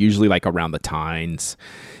remnants, usually like around the tines.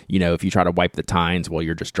 If you try to wipe the tines, well,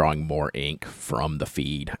 you're just drawing more ink from the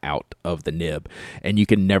feed out of the nib, and you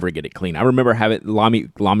can never get it clean. I remember having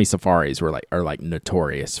Lamy Safaris are like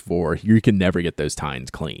notorious for you can never get those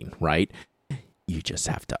tines clean, right? You just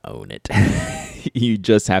have to own it. You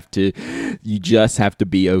just have to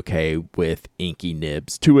be okay with inky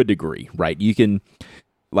nibs to a degree, right? You can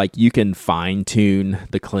fine tune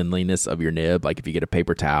the cleanliness of your nib. Like if you get a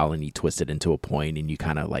paper towel and you twist it into a point and you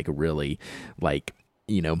kind of like really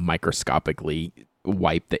microscopically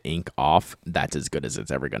wipe the ink off, that's as good as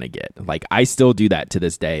it's ever going to get. Like I still do that to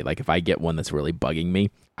this day. Like if I get one that's really bugging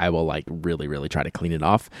me, I will like really, really try to clean it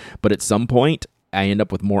off. But at some point I end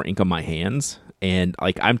up with more ink on my hands, and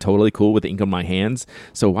like I'm totally cool with ink on my hands.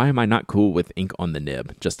 So why am I not cool with ink on the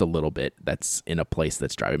nib? Just a little bit. That's in a place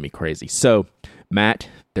that's driving me crazy. So Matt,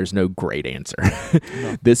 there's no great answer.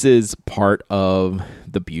 No. This is part of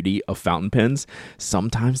the beauty of fountain pens.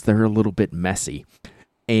 Sometimes they're a little bit messy.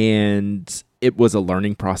 And it was a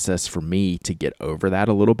learning process for me to get over that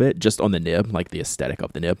a little bit, just on the nib, like the aesthetic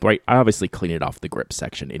of the nib, right? I obviously clean it off the grip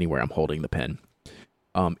section anywhere I'm holding the pen.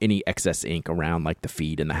 Any excess ink around like the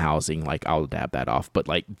feed and the housing, like I'll dab that off. But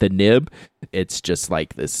like the nib, it's just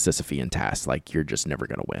like this Sisyphean task. Like you're just never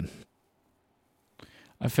going to win.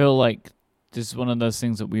 I feel like this is one of those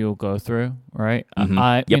things that we all go through, right? Mm-hmm.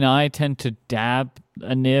 I tend to dab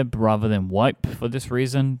a nib rather than wipe for this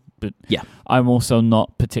reason. But yeah, I'm also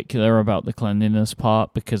not particular about the cleanliness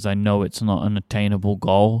part because I know it's not an attainable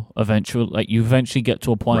goal. Eventually, like you eventually get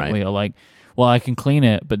to a point where you're like, well, I can clean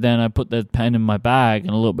it, but then I put the pen in my bag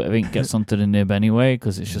and a little bit of ink gets onto the nib anyway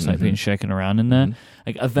because it's just like being shaken around in there.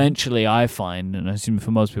 Like eventually I find, and I assume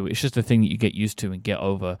for most people, it's just a thing that you get used to and get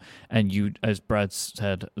over. And you, as Brad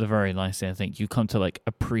said, the very nice thing, I think, you come to like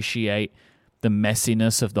appreciate the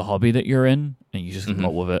messiness of the hobby that you're in and you just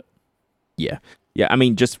roll with it. Yeah. Yeah, I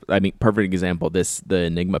mean, perfect example. The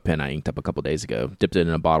Enigma pen I inked up a couple days ago, dipped it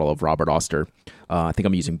in a bottle of Robert Oster. I think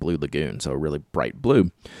I'm using Blue Lagoon, so a really bright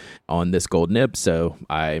blue on this gold nib. So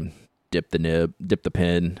I dipped the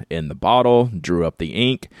pen in the bottle, drew up the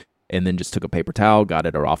ink, and then just took a paper towel, got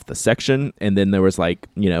it off the section. And then there was like,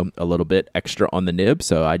 a little bit extra on the nib.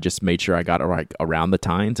 So I just made sure I got it like around the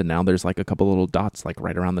tines. And now there's like a couple little dots like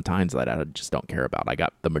right around the tines that I just don't care about. I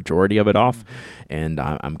got the majority of it off and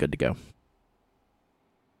I'm good to go.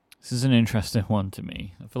 This is an interesting one to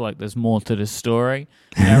me. I feel like there's more to this story.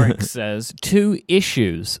 Eric says, 2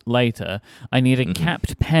 issues later, I need a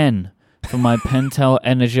capped pen for my Pentel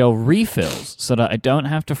Energel refills so that I don't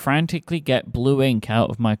have to frantically get blue ink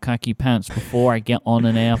out of my khaki pants before I get on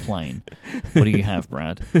an airplane. What do you have,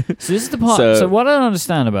 Brad? So this is the part. So what I don't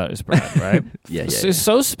understand about this, Brad, right?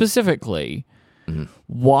 So specifically,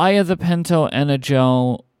 why are the Pentel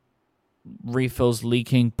Energel refills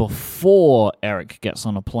leaking before Eric gets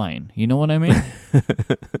on a plane? You know what I mean?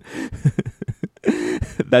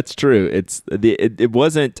 That's true. It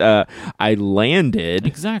wasn't. I landed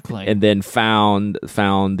exactly, and then found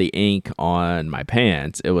the ink on my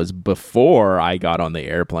pants. It was before I got on the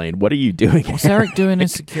airplane. What are you doing? What's Eric doing in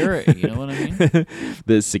security? You know what I mean?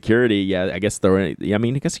 The security. Yeah, I guess I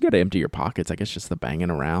guess you got to empty your pockets. I guess just the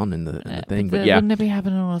banging around and the thing. But yeah, wouldn't it be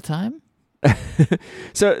happening all the time?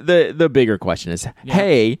 So the bigger question is,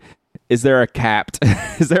 hey, is there a capped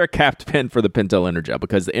pen for the Pentel Energel?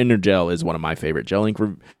 Because the Energel is one of my favorite gel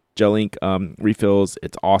ink refills.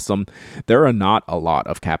 It's awesome. There are not a lot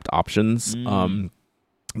of capped options.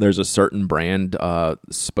 There's a certain brand,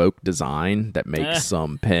 Spoke Design, that makes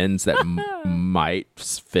some pens that might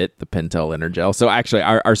fit the Pentel Energel. So actually,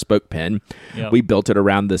 our Spoke pen, we built it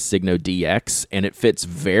around the Signo DX, and it fits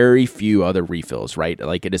very few other refills, right?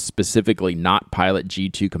 Like, it is specifically not Pilot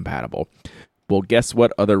G2 compatible. Well, guess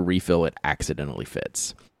what other refill it accidentally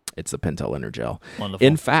fits? It's the Pentel Energel. Wonderful.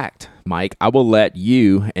 In fact, Mike, I will let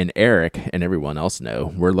you and Eric and everyone else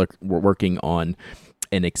know we're working on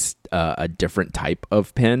a different type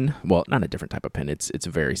of pen. Well, not a different type of pen. It's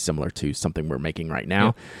very similar to something we're making right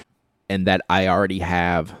now, and that I already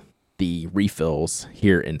have the refills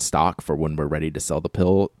here in stock for when we're ready to sell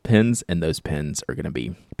the pens, and those pens are going to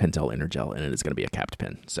be Pentel Energel, and it is going to be a capped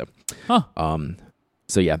pen. So,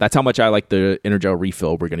 so yeah, that's how much I like the Energel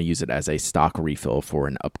refill. We're going to use it as a stock refill for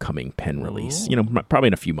an upcoming pen release. You know, probably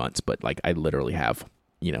in a few months, but like I literally have,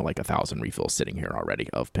 you know, like 1,000 refills sitting here already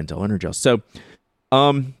of Pentel Energel. So.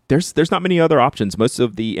 There's not many other options. Most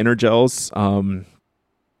of the Energels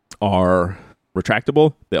are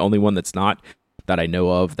retractable. The only one that's not, that I know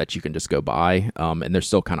of, that you can just go buy, and they're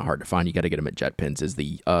still kind of hard to find. You got to get them at JetPens, is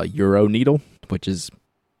the Euro needle, which is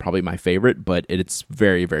probably my favorite, but it's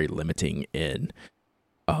very, very limiting in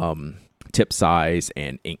tip size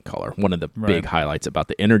and ink color. One of the big highlights about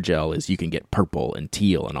the Energel is you can get purple and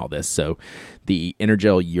teal and all this. So the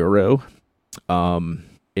Energel Euro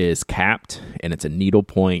is capped, and it's a needle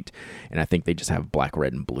point, and I think they just have black,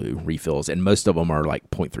 red, and blue refills, and most of them are like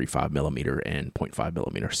 0.35 millimeter and 0.5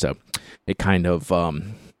 millimeter. So it kind of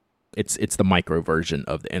it's the micro version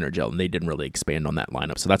of the Energel, and they didn't really expand on that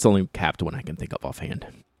lineup. So that's the only capped one I can think of offhand.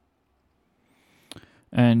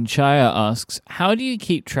 And Chaya asks, how do you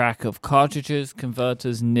keep track of cartridges,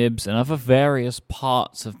 converters, nibs, and other various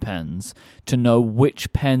parts of pens to know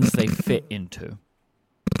which pens they fit into?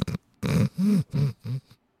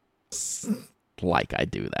 Like I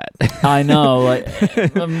do that. I know. Like,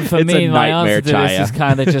 for me, my answer to this is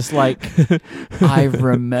kind of just like, I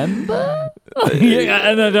remember? And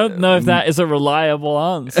I don't know if that is a reliable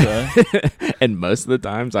answer. And most of the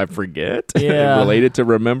times I forget. Related to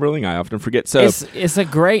remembering, I often forget. So it's a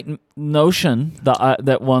great notion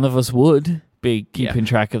that one of us would be keeping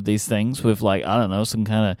track of these things with, like, I don't know, some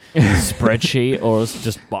kind of spreadsheet or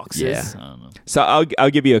just boxes. Yeah. I don't know. So I'll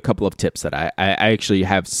give you a couple of tips that I actually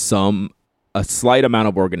have a slight amount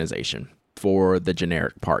of organization for the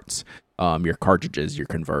generic parts, your cartridges, your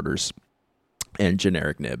converters, and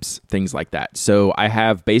generic nibs, things like that. So I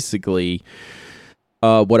have basically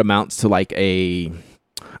what amounts to like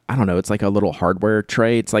it's like a little hardware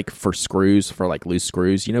tray. It's like for screws, for like loose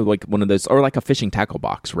screws, you know, like one of those, or like a fishing tackle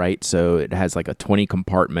box, right? So it has like a 20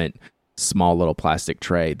 compartment, small little plastic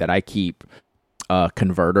tray that I keep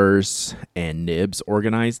converters and nibs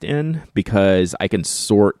organized in, because I can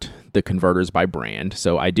sort the converters by brand.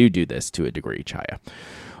 So I do this to a degree, Chaya.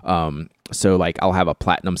 So like I'll have a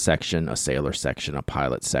platinum section, a sailor section, a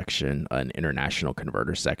pilot section, an international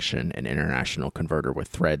converter section, an international converter with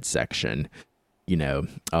thread section, you know,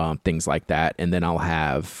 things like that. And then I'll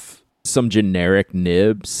have some generic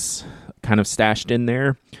nibs kind of stashed in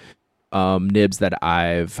there. Nibs that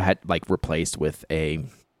I've had like replaced with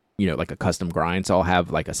like a custom grind. So I'll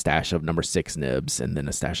have like a stash of number 6 nibs and then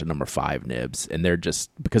a stash of number 5 nibs. And they're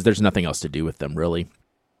just, because there's nothing else to do with them really,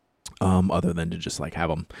 other than to just like have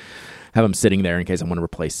them sitting there in case I want to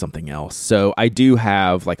replace something else. So I do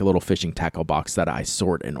have like a little fishing tackle box that I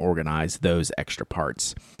sort and organize those extra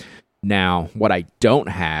parts. Now, what I don't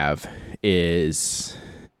have is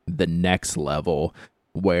the next level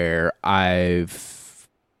where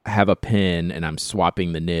have a pen and I'm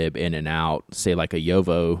swapping the nib in and out, say like a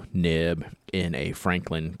Yovo nib in a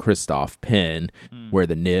Franklin Christoph pen, where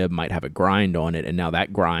the nib might have a grind on it, and now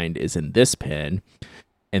that grind is in this pen,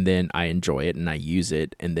 and then I enjoy it and I use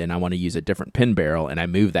it, and then I want to use a different pen barrel and I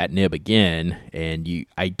move that nib again, and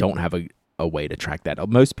I don't have a way to track that.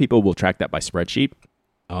 Most people will track that by spreadsheet.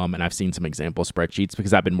 And I've seen some example spreadsheets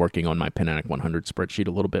because I've been working on my Pentanek 100 spreadsheet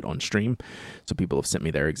a little bit on stream. So people have sent me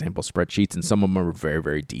their example spreadsheets, and some of them are very,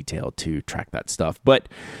 very detailed to track that stuff. But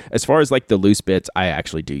as far as like the loose bits, I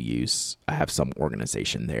actually I have some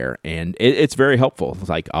organization there, and it's very helpful.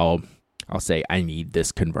 Like I'll say I need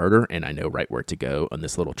this converter, and I know right where to go on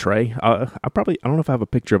this little tray. I don't know if I have a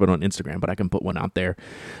picture of it on Instagram, but I can put one out there.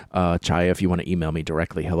 Chaya, if you want to email me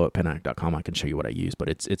directly, hello@pentanek.com, I can show you what I use, but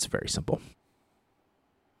it's very simple.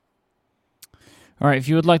 All right, if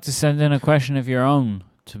you would like to send in a question of your own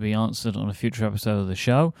to be answered on a future episode of the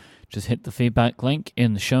show, just hit the feedback link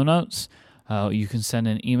in the show notes. You can send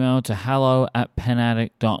an email to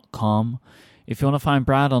hello@penaddict.com. If you want to find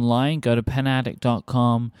Brad online, go to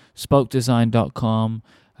penaddict.com, spokedesign.com.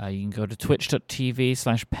 You can go to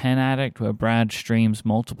twitch.tv/penaddict, where Brad streams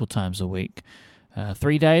multiple times a week.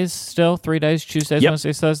 3 days still? 3 days, Tuesdays,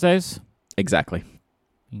 Wednesdays, Thursdays? Exactly.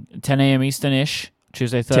 10 a.m. Eastern-ish,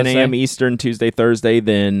 Tuesday, Thursday? 10 a.m. Eastern, Tuesday, Thursday,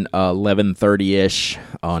 then 11:30-ish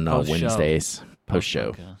on Wednesdays,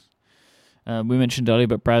 post-show. We mentioned earlier,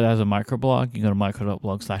 but Brad has a microblog. You can go to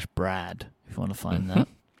micro.blog/Brad if you want to find that.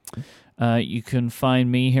 You can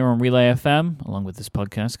find me here on Relay FM, along with this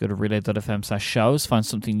podcast. Go to relay.fm/shows. Find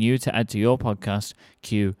something new to add to your podcast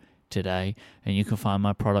queue today. And you can find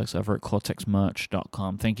my products over at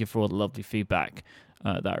cortexmerch.com. Thank you for all the lovely feedback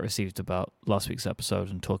that I received about last week's episode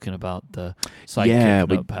and talking about the Sidekick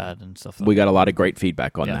notepad and stuff like that. We got a lot of great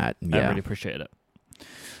feedback on that. I really appreciate it.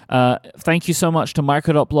 Thank you so much to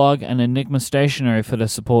Micro.blog and Enigma Stationery for the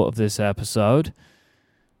support of this episode.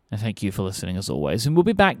 And thank you for listening as always. And we'll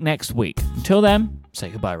be back next week. Until then, say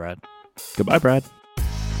goodbye, Brad. Goodbye, Brad.